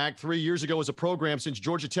back 3 years ago as a program, since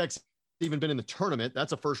Georgia Tech's even been in the tournament.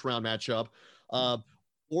 That's a first-round matchup.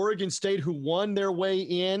 Oregon State, who won their way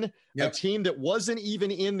in, a team that wasn't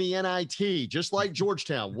even in the NIT, just like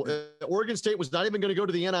Georgetown. Oregon State was not even going to go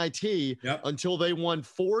to the NIT until they won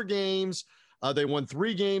 4 games. They won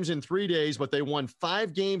 3 games in 3 days, but they won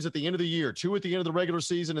 5 games at the end of the year, 2 at the end of the regular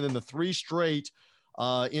season, and then the 3 straight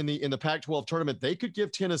in the Pac-12 tournament. They could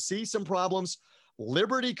give Tennessee some problems.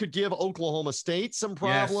 Liberty could give Oklahoma State some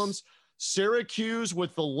problems. Syracuse,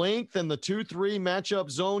 with the length and the 2-3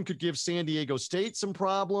 matchup zone, could give San Diego State some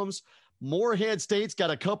problems. Morehead State's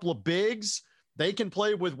got a couple of bigs. They can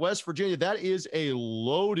play with West Virginia. That is a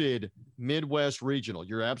loaded Midwest regional.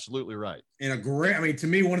 You're absolutely right. And to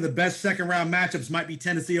me, one of the best second-round matchups might be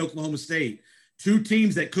Tennessee, Oklahoma State. 2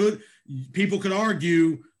 teams that people could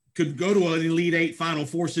argue could go to an Elite 8 Final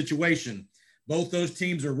Four situation. Both those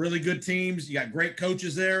teams are really good teams. You got great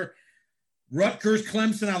coaches there. Rutgers,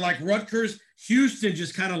 Clemson, I like Rutgers. Houston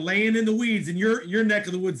just kind of laying in the weeds in your neck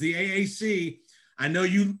of the woods, the AAC. I know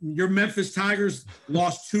your Memphis Tigers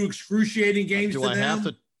lost 2 excruciating games to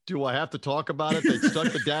them. Do I have to talk about it? They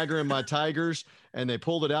stuck the dagger in my Tigers, and they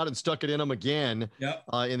pulled it out and stuck it in them again in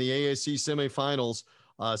the AAC semifinals.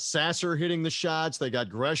 Sasser hitting the shots. They got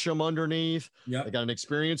Gresham underneath. They got an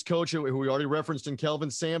experienced coach who we already referenced in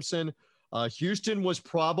Kelvin Sampson. Houston was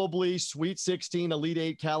probably Sweet 16 Elite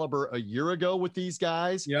 8 caliber a year ago with these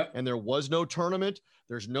guys, and there was no tournament.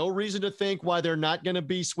 There's no reason to think why they're not going to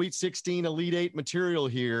be Sweet 16 Elite 8 material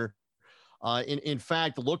here. In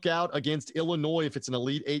fact, look out against Illinois if it's an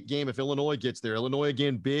Elite 8 game, if Illinois gets there. Illinois,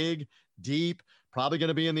 again, big, deep, probably going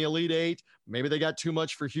to be in the Elite 8. Maybe they got too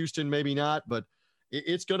much for Houston, maybe not, but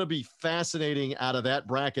it's going to be fascinating out of that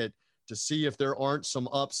bracket to see if there aren't some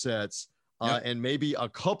upsets. And maybe a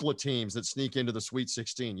couple of teams that sneak into the Sweet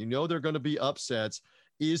 16. They're going to be upsets.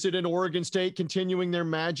 Is it an Oregon State continuing their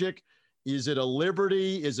magic? Is it a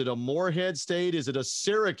Liberty? Is it a Morehead State? Is it a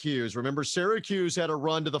Syracuse? Remember, Syracuse had a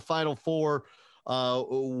run to the Final Four,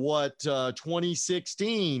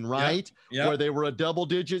 2016, right? Where they were a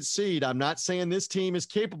double-digit seed. I'm not saying this team is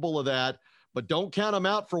capable of that, but don't count them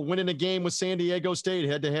out for winning a game with San Diego State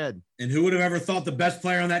head-to-head. And who would have ever thought the best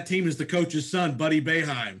player on that team is the coach's son, Buddy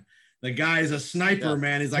Boeheim? The guy is a sniper,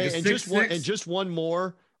 man. He's like a 6'6". And just one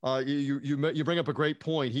more. You bring up a great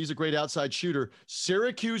point. He's a great outside shooter.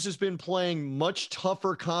 Syracuse has been playing much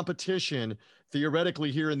tougher competition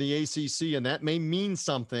theoretically here in the ACC, and that may mean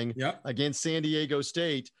something against San Diego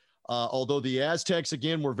State. Although the Aztecs,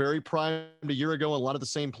 again, were very primed a year ago, and a lot of the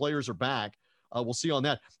same players are back. We'll see on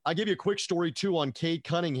that. I'll give you a quick story, too, on Cade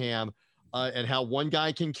Cunningham and how one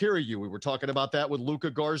guy can carry you. We were talking about that with Luka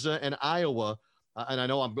Garza and Iowa. and I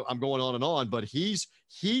know I'm going on and on, but he's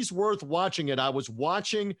worth watching it. I was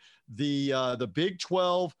watching the Big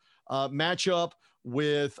 12 matchup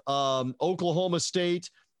with Oklahoma State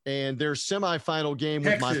and their semifinal game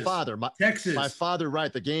with my father. My father,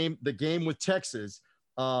 right? The game with Texas,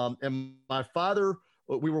 and my father.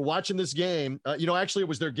 We were watching this game. Actually, it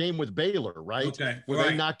was their game with Baylor, right? Okay, where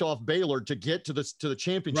they knocked off Baylor to get to the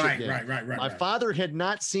championship game. Right. My father had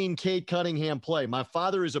not seen Cade Cunningham play. My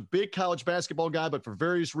father is a big college basketball guy, but for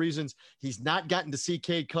various reasons, he's not gotten to see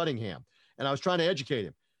Cade Cunningham. And I was trying to educate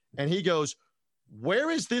him. And he goes, "Where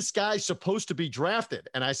is this guy supposed to be drafted?"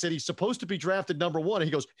 And I said, "He's supposed to be drafted number 1." And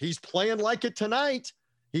he goes, "He's playing like it tonight.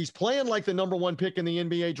 He's playing like the number 1 pick in the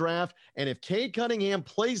NBA draft. And if Cade Cunningham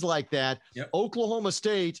plays like that, Oklahoma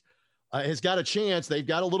State has got a chance. They've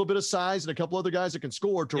got a little bit of size and a couple other guys that can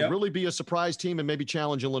score to really be a surprise team and maybe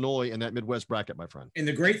challenge Illinois in that Midwest bracket, my friend." And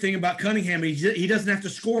the great thing about Cunningham, he doesn't have to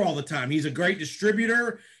score all the time. He's a great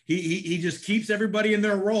distributor. He just keeps everybody in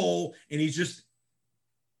their role, and he's just.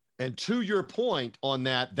 And to your point on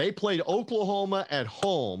that, they played Oklahoma at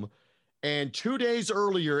home. And 2 days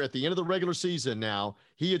earlier, at the end of the regular season now,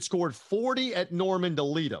 he had scored 40 at Norman to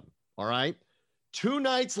lead them. All right. 2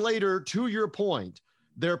 nights later, to your point,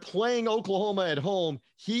 they're playing Oklahoma at home.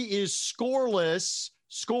 He is scoreless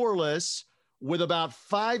with about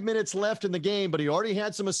 5 minutes left in the game, but he already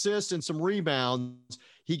had some assists and some rebounds.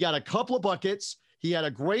 He got a couple of buckets. He had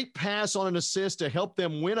a great pass on an assist to help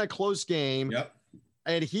them win a close game. Yep.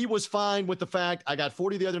 And he was fine with the fact I got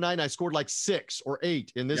 40 the other night and I scored like 6 or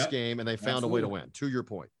 8 in this game, and they found a way to win. To your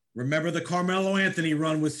point. Remember the Carmelo Anthony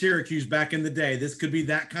run with Syracuse back in the day. This could be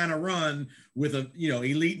that kind of run with a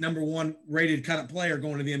elite number 1 rated kind of player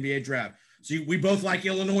going to the NBA draft. So we both like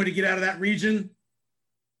Illinois to get out of that region.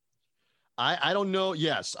 I don't know.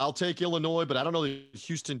 Yes, I'll take Illinois, but I don't know that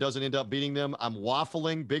Houston doesn't end up beating them. I'm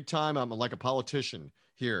waffling big time. I'm like a politician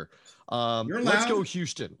here. Let's go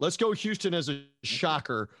Houston. Let's go Houston as a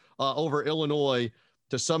shocker over Illinois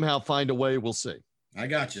to somehow find a way. We'll see. I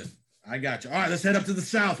got you. All right, let's head up to the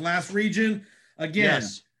South. Last region. Again,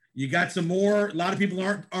 you got some more. A lot of people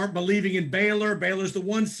aren't believing in Baylor. Baylor's the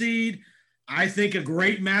 1 seed. I think a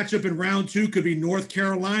great matchup in round 2 could be North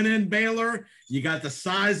Carolina and Baylor. You got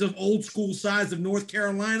the old school size of North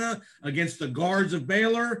Carolina against the guards of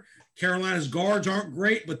Baylor. Carolina's guards aren't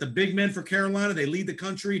great, but the big men for Carolina, they lead the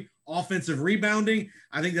country offensive rebounding.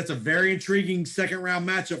 I think that's a very intriguing second-round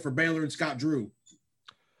matchup for Baylor and Scott Drew.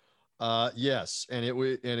 Yes, and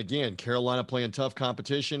again, Carolina playing tough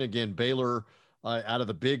competition. Again, Baylor out of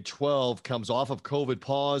the Big 12 comes off of COVID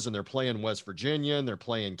pause, and they're playing West Virginia, and they're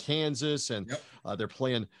playing Kansas, and they're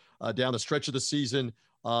playing down the stretch of the season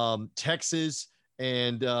Texas,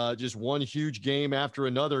 and just one huge game after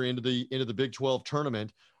another into the Big 12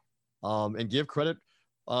 tournament. And give credit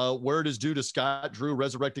where it is due to Scott Drew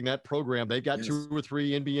resurrecting that program. They've got 2 or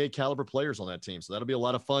 3 NBA caliber players on that team. So that'll be a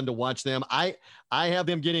lot of fun to watch them. I have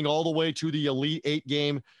them getting all the way to the Elite 8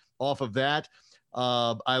 game off of that.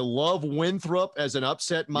 I love Winthrop as an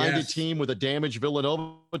upset-minded team with a damaged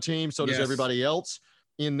Villanova team. So does everybody else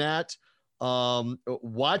in that.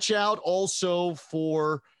 Watch out also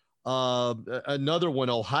for another one,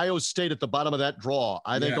 Ohio State at the bottom of that draw.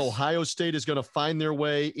 I think Ohio State is going to find their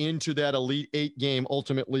way into that Elite 8 game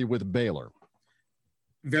ultimately with Baylor.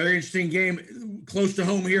 Very interesting game close to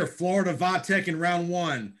home here. Florida Va-Tech in round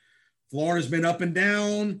 1. Florida's been up and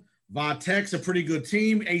down. Va-Tech's a pretty good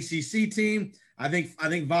team, ACC team. I think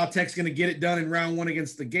Va-Tech's going to get it done in round 1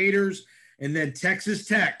 against the Gators. And then Texas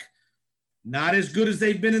Tech, not as good as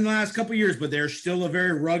they've been in the last couple of years, but they're still a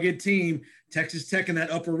very rugged team. Texas Tech in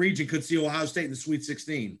that upper region could see Ohio State in the Sweet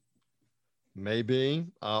 16. Maybe.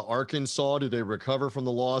 Arkansas, do they recover from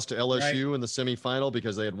the loss to LSU in the semifinal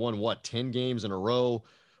because they had won, 10 games in a row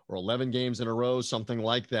or 11 games in a row, something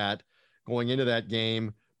like that going into that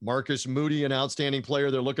game. Marcus Moody, an outstanding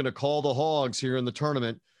player. They're looking to call the Hogs here in the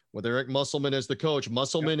tournament with Eric Musselman as the coach.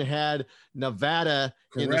 Musselman had Nevada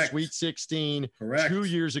in the Sweet 16 2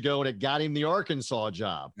 years ago, and it got him the Arkansas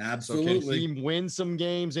job. Absolutely. So can he win some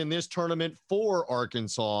games in this tournament for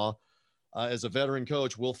Arkansas as a veteran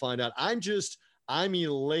coach? We'll find out. I'm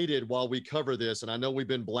elated while we cover this, and I know we've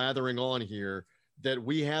been blathering on here, that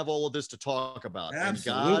we have all of this to talk about.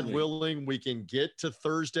 Absolutely. And God willing, we can get to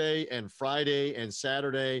Thursday and Friday and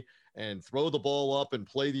Saturday and throw the ball up and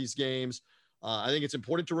play these games. I think it's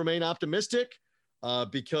important to remain optimistic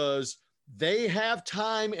because they have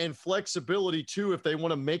time and flexibility too if they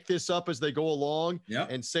want to make this up as they go along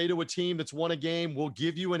and say to a team that's won a game, we'll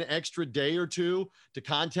give you an extra day or 2 to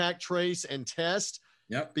contact trace and test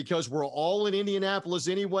because we're all in Indianapolis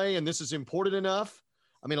anyway, and this is important enough.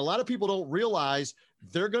 I mean, a lot of people don't realize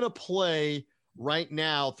they're going to play right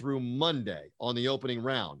now through Monday on the opening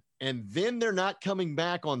round. And then they're not coming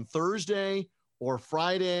back on Thursday or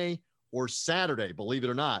Friday or Saturday, believe it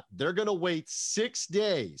or not. They're going to wait 6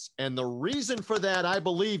 days. And the reason for that, I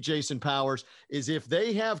believe, Jason Powers, is if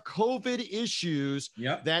they have COVID issues,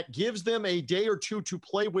 that gives them a day or two to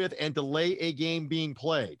play with and delay a game being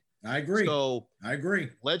played. I agree. So I agree.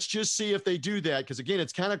 Let's just see if they do that. Because again,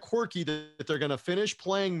 it's kind of quirky that they're going to finish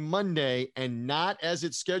playing Monday and not, as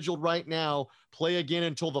it's scheduled right now, play again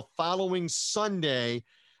until the following Sunday.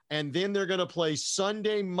 And then they're going to play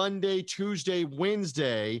Sunday, Monday, Tuesday,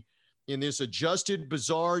 Wednesday in this adjusted,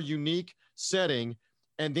 bizarre, unique setting,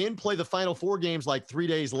 and then play the final 4 games like 3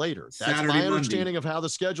 days later. That's Saturday, my understanding Monday. of how the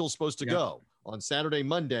schedule is supposed to go on Saturday,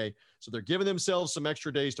 Monday. So they're giving themselves some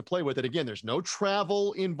extra days to play with it. Again, there's no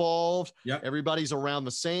travel involved. Everybody's around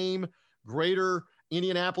the same greater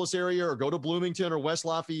Indianapolis area, or go to Bloomington or West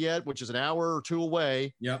Lafayette, which is an hour or 2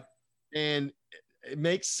 away. And it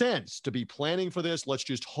makes sense to be planning for this. Let's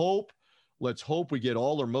just hope. Let's hope we get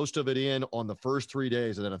all or most of it in on the first 3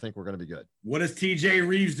 days, and then I think we're going to be good. What does TJ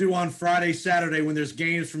Reeves do on Friday, Saturday when there's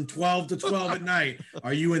games from 12 to 12 at night?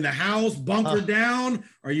 Are you in the house, bunkered down?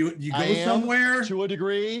 Are you go somewhere? To a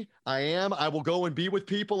degree, I am. I will go and be with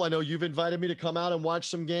people. I know you've invited me to come out and watch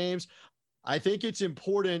some games. I think it's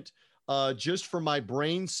important just for my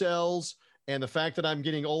brain cells and the fact that I'm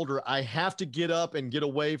getting older. I have to get up and get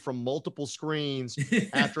away from multiple screens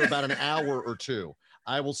after about an hour or 2.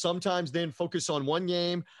 I will sometimes then focus on one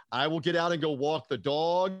game. I will get out and go walk the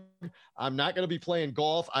dog. I'm not going to be playing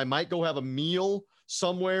golf. I might go have a meal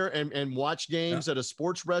somewhere and watch games at a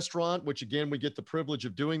sports restaurant, which again, we get the privilege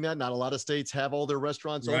of doing that. Not a lot of states have all their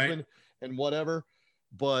restaurants open and whatever,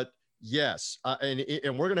 but yes. And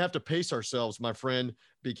we're going to have to pace ourselves, my friend,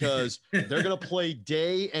 because they're going to play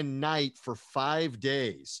day and night for 5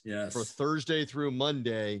 days for Thursday through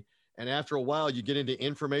Monday. And after a while, you get into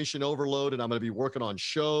information overload, and I'm going to be working on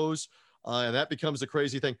shows, and that becomes a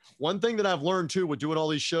crazy thing. One thing that I've learned, too, with doing all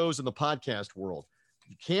these shows in the podcast world,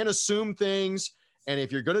 you can't assume things, and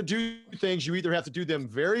if you're going to do things, you either have to do them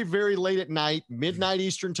very, very late at night, midnight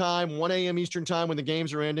Eastern time, 1 a.m. Eastern time when the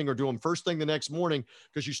games are ending, or do them first thing the next morning,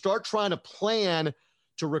 because you start trying to plan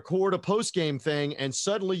to record a post-game thing, and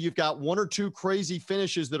suddenly you've got 1 or 2 crazy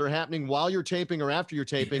finishes that are happening while you're taping or after you're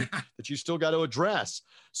taping that you still got to address.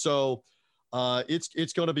 So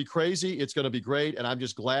it's going to be crazy. It's going to be great, and I'm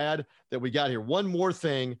just glad that we got here. One more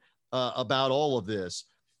thing about all of this.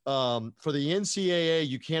 For the NCAA,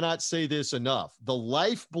 you cannot say this enough. The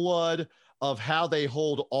lifeblood of how they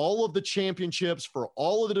hold all of the championships for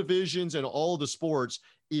all of the divisions and all of the sports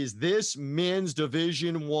is this men's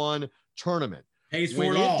Division I tournament.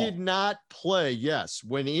 When it did not play,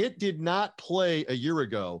 when it did not play a year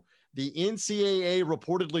ago, the NCAA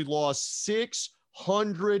reportedly lost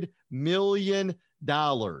 $600 million.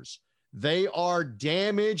 They are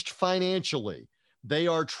damaged financially. They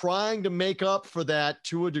are trying to make up for that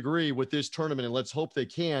to a degree with this tournament, and let's hope they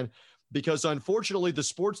can, because unfortunately the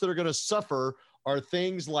sports that are going to suffer are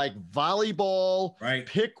things like volleyball,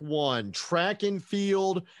 pick one, track and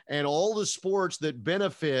field, and all the sports that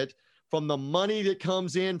benefit from the money that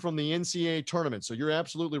comes in from the NCAA tournament. So you're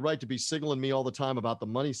absolutely right to be signaling me all the time about the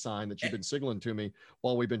money sign that you've been signaling to me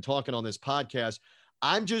while we've been talking on this podcast.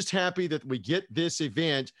 I'm just happy that we get this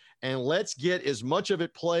event, and let's get as much of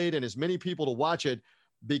it played and as many people to watch it,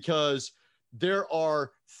 because there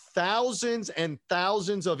are thousands and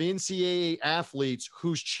thousands of NCAA athletes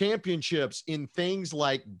whose championships in things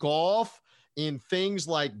like golf, in things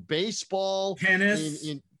like baseball, tennis,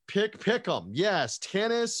 in pick 'em. Yes,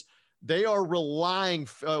 tennis. They are relying,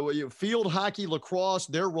 field hockey, lacrosse,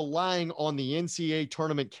 they're relying on the NCAA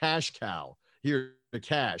tournament cash cow here, the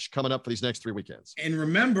cash coming up for these next 3 weekends. And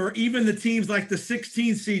remember, even the teams like the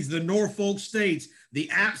 16 seeds, the Norfolk States, the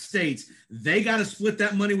App States, they got to split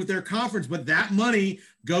that money with their conference, but that money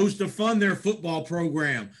goes to fund their football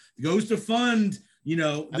program, goes to fund, the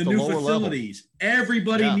new facilities. Level.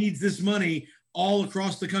 Everybody needs this money all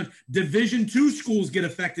across the country. Division II schools get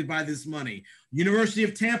affected by this money. University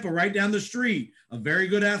of Tampa, right down the street, a very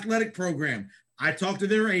good athletic program. I talked to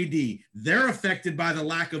their AD. They're affected by the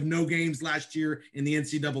lack of no games last year in the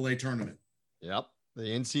NCAA tournament. Yep. The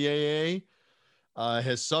NCAA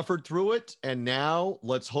has suffered through it, and now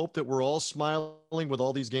let's hope that we're all smiling with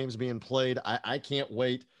all these games being played. I can't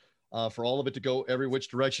wait for all of it to go every which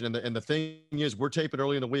direction. And the thing is, we're taping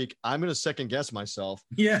early in the week. I'm going to second guess myself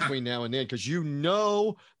between now and then, because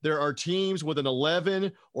there are teams with an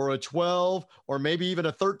 11 or a 12 or maybe even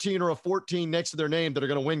a 13 or a 14 next to their name that are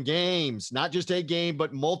going to win games, not just a game,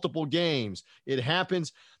 but multiple games. It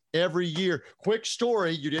happens every year. Quick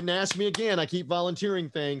story. You didn't ask me again. I keep volunteering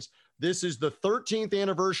things. This is the 13th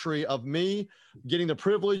anniversary of me getting the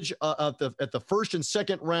privilege at the first and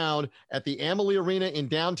second round at the Amalie Arena in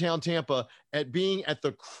downtown Tampa at being at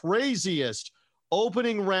the craziest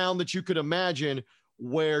opening round that you could imagine,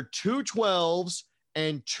 where 2 12s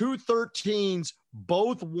and 2 13s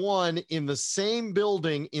both won in the same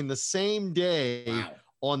building in the same day. Wow.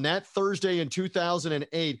 On that Thursday in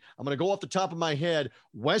 2008. I'm going to go off the top of my head.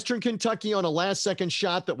 Western Kentucky on a last-second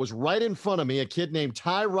shot that was right in front of me. A kid named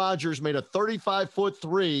Ty Rogers made a 35-foot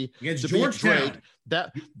three against to beat Georgetown.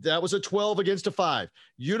 Drake. That was a 12 against a 5.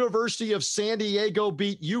 University of San Diego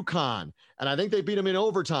beat UConn, and I think they beat them in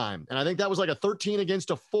overtime. And I think that was like a 13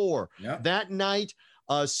 against a 4. Yep. That night,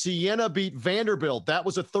 Siena beat Vanderbilt. That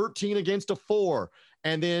was a 13 against a 4.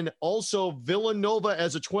 And then also Villanova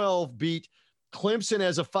as a 12 beat Clemson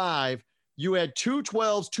as a 5. You had 2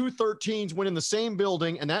 12s, 2 13s win in the same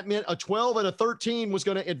building, and that meant a 12 and a 13 was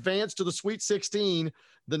going to advance to the Sweet 16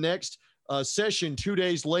 the next session 2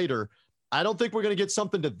 days later. I don't think we're going to get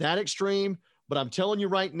something to that extreme, but I'm telling you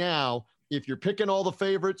right now, if you're picking all the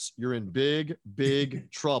favorites, you're in big, big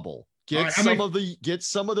trouble. Get some of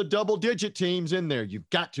the double-digit teams in there. You've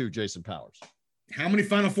got to, Jason Powers. How many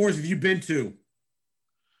Final Fours have you been to?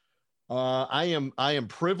 I am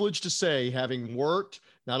privileged to say, having worked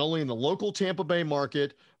not only in the local Tampa Bay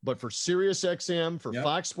market, but for SiriusXM, for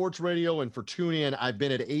Fox Sports Radio, and for TuneIn, I've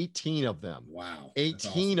been at 18 of them. Wow.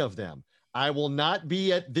 18 of them. I will not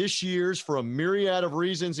be at this year's for a myriad of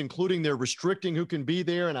reasons, including they're restricting who can be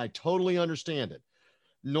there, and I totally understand it.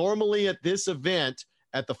 Normally at this event,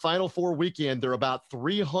 at the Final Four weekend, there are about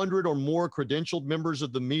 300 or more credentialed members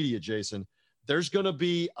of the media, Jason. There's going to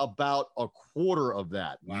be about a quarter of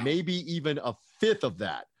that, maybe even a fifth of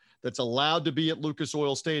that, that's allowed to be at Lucas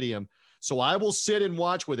Oil Stadium. So I will sit and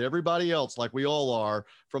watch with everybody else, like we all are,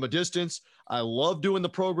 from a distance. I love doing the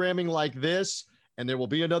programming like this, and there will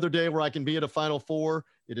be another day where I can be at a Final Four.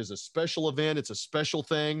 It is a special event. It's a special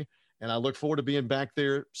thing, and I look forward to being back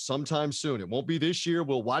there sometime soon. It won't be this year.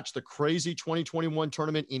 We'll watch the crazy 2021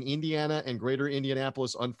 tournament in Indiana and greater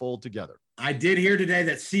Indianapolis unfold together. I did hear today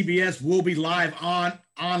that CBS will be live on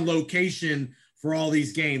location for all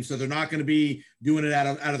these games. So they're not going to be doing it out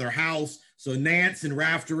of their house. So Nance and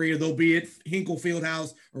Raftery, they'll be at Hinkle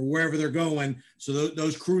Fieldhouse or wherever they're going. So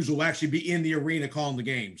those crews will actually be in the arena calling the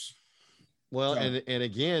games. Well, and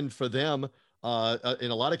again, for them, in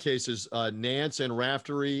a lot of cases, Nance and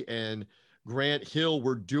Raftery and Grant Hill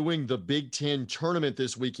were doing the Big Ten tournament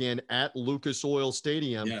this weekend at Lucas Oil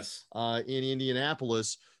Stadium in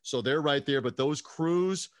Indianapolis. So they're right there. But those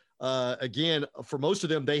crews, again, for most of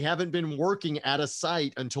them, they haven't been working at a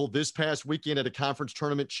site until this past weekend at a conference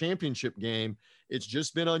tournament championship game. It's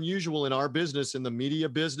just been unusual in our business, in the media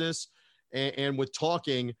business, and with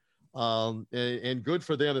talking. And good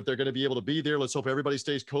for them that they're going to be able to be there. Let's hope everybody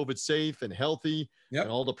stays COVID safe and healthy and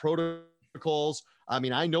all the protocols. I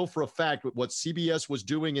mean, I know for a fact what CBS was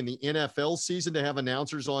doing in the NFL season to have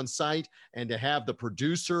announcers on site and to have the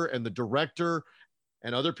producer and the director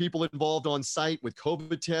and other people involved on site with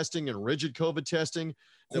COVID testing and rigid COVID testing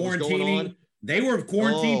that was going on. They were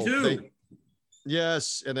quarantined too.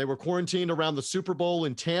 Yes, and they were quarantined around the Super Bowl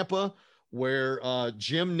in Tampa, where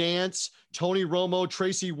Jim Nance, Tony Romo,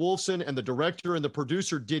 Tracy Wolfson, and the director and the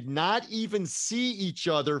producer did not even see each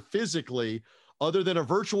other physically, other than a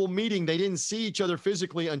virtual meeting. They didn't see each other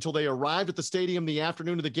physically until they arrived at the stadium the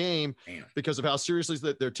afternoon of the game because of how seriously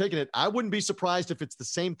they're taking it. I wouldn't be surprised if it's the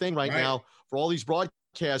same thing right now for all these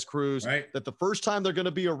broadcast crews, that the first time they're going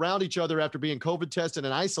to be around each other after being COVID tested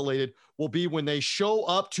and isolated will be when they show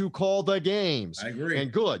up to call the games. I agree.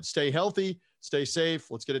 And good. Stay healthy. Stay safe.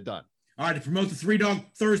 Let's get it done. All right, to promote the Three Dog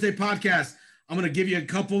Thursday podcast, I'm going to give me a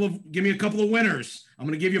couple of winners. I'm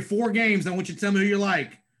going to give you 4 games. I want you to tell me who you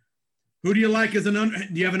like. Who do you like do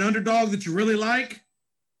you have an underdog that you really like?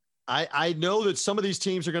 I know that some of these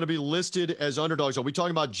teams are going to be listed as underdogs. Are we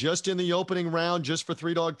talking about just in the opening round, just for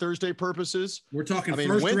Three Dog Thursday purposes? We're talking first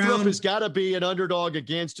round. Winthrop has got to be an underdog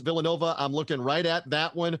against Villanova. I'm looking right at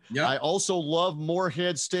that one. Yep. I also love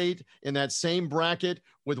Morehead State in that same bracket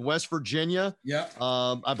with West Virginia.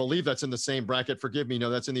 I believe that's in the same bracket. Forgive me. No,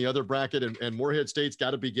 that's in the other bracket. And Morehead State's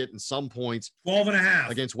got to be getting some points. 12.5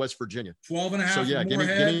 against West Virginia. 12.5. So yeah, give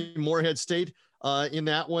me Morehead State in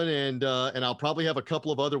that one, and I'll probably have a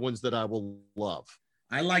couple of other ones that I will love.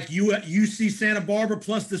 I like UC Santa Barbara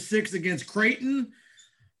plus the 6 against Creighton.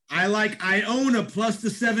 I like Iona plus the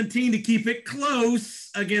 17 to keep it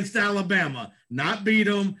close against Alabama. Not beat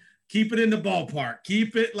them, Keep it in the ballpark.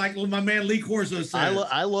 Keep it like my man Lee Corso says.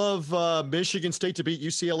 I love Michigan State to beat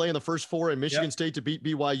UCLA in the first 4 and Michigan State to beat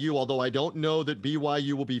BYU, although I don't know that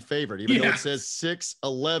BYU will be favored. Even though it says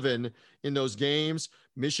 6-11 in those games,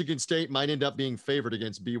 Michigan State might end up being favored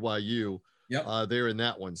against BYU there in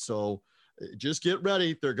that one. So just get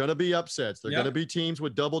ready. They're going to be upsets. They're going to be teams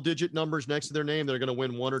with double-digit numbers next to their name. They're going to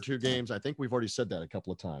win 1 or 2 games. I think we've already said that a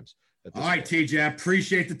couple of times. All right, TJ, I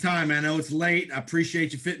appreciate the time. I know it's late. I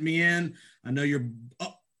appreciate you fitting me in. I know you're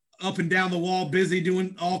up and down the wall, busy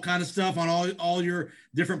doing all kind of stuff on all your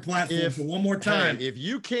different platforms. So one more time. If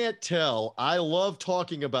you can't tell, I love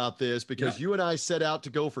talking about this because you and I set out to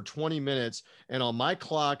go for 20 minutes, and on my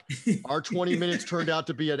clock, our 20 minutes turned out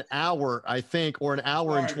to be an hour, I think, or an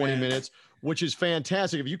hour and 20 minutes, which is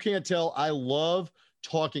fantastic. If you can't tell, I love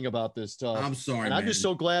talking about this stuff. I'm sorry, and I'm just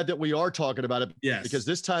so glad that we are talking about it. Yes. Because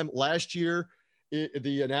this time last year,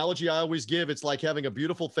 the analogy I always give, it's like having a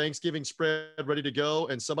beautiful Thanksgiving spread ready to go,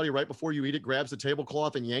 and somebody right before you eat it grabs the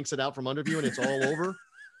tablecloth and yanks it out from under you, and it's all over.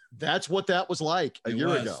 That's what that was like a year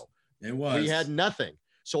ago. It was. We had nothing.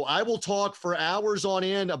 So I will talk for hours on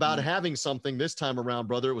end about having something this time around,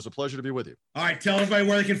 brother. It was a pleasure to be with you. All right, tell everybody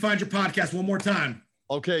where they can find your podcast one more time.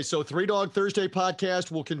 Okay, so 3 Dog Thursday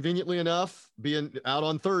podcast will conveniently enough be out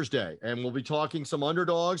on Thursday, and we'll be talking some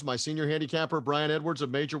underdogs. My senior handicapper, Brian Edwards of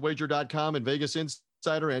MajorWager.com and Vegas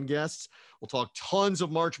Insider, and guests. We'll talk tons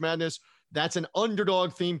of March Madness. That's an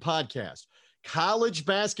underdog-themed podcast. College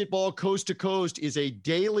Basketball Coast to Coast is a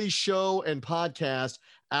daily show and podcast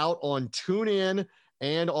out on TuneIn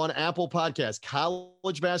and on Apple Podcasts.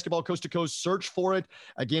 College Basketball Coast to Coast, search for it.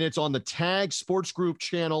 Again, it's on the Tag Sports Group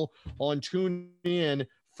channel on TuneIn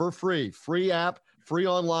for free. Free app, free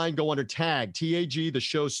online. Go under Tag, T-A-G. The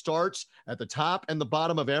show starts at the top and the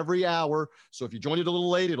bottom of every hour. So if you joined it a little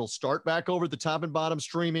late, it'll start back over at the top and bottom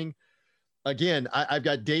streaming. Again, I've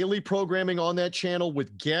got daily programming on that channel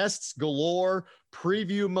with guests galore,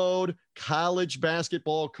 preview mode, College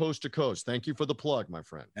Basketball Coast to Coast. Thank you for the plug, my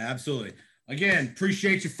friend. Absolutely. Again,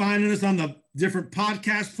 appreciate you finding us on the different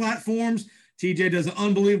podcast platforms. TJ does an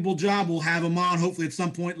unbelievable job. We'll have him on hopefully at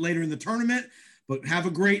some point later in the tournament. But have a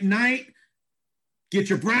great night. Get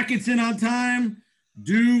your brackets in on time.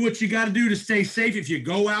 Do what you got to do to stay safe. If you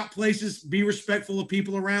go out places, be respectful of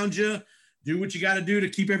people around you. Do what you got to do to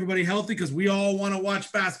keep everybody healthy because we all want to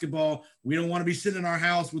watch basketball. We don't want to be sitting in our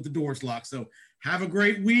house with the doors locked. So have a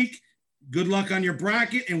great week. Good luck on your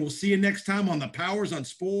bracket, and we'll see you next time on the Powers on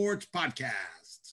Sports podcast.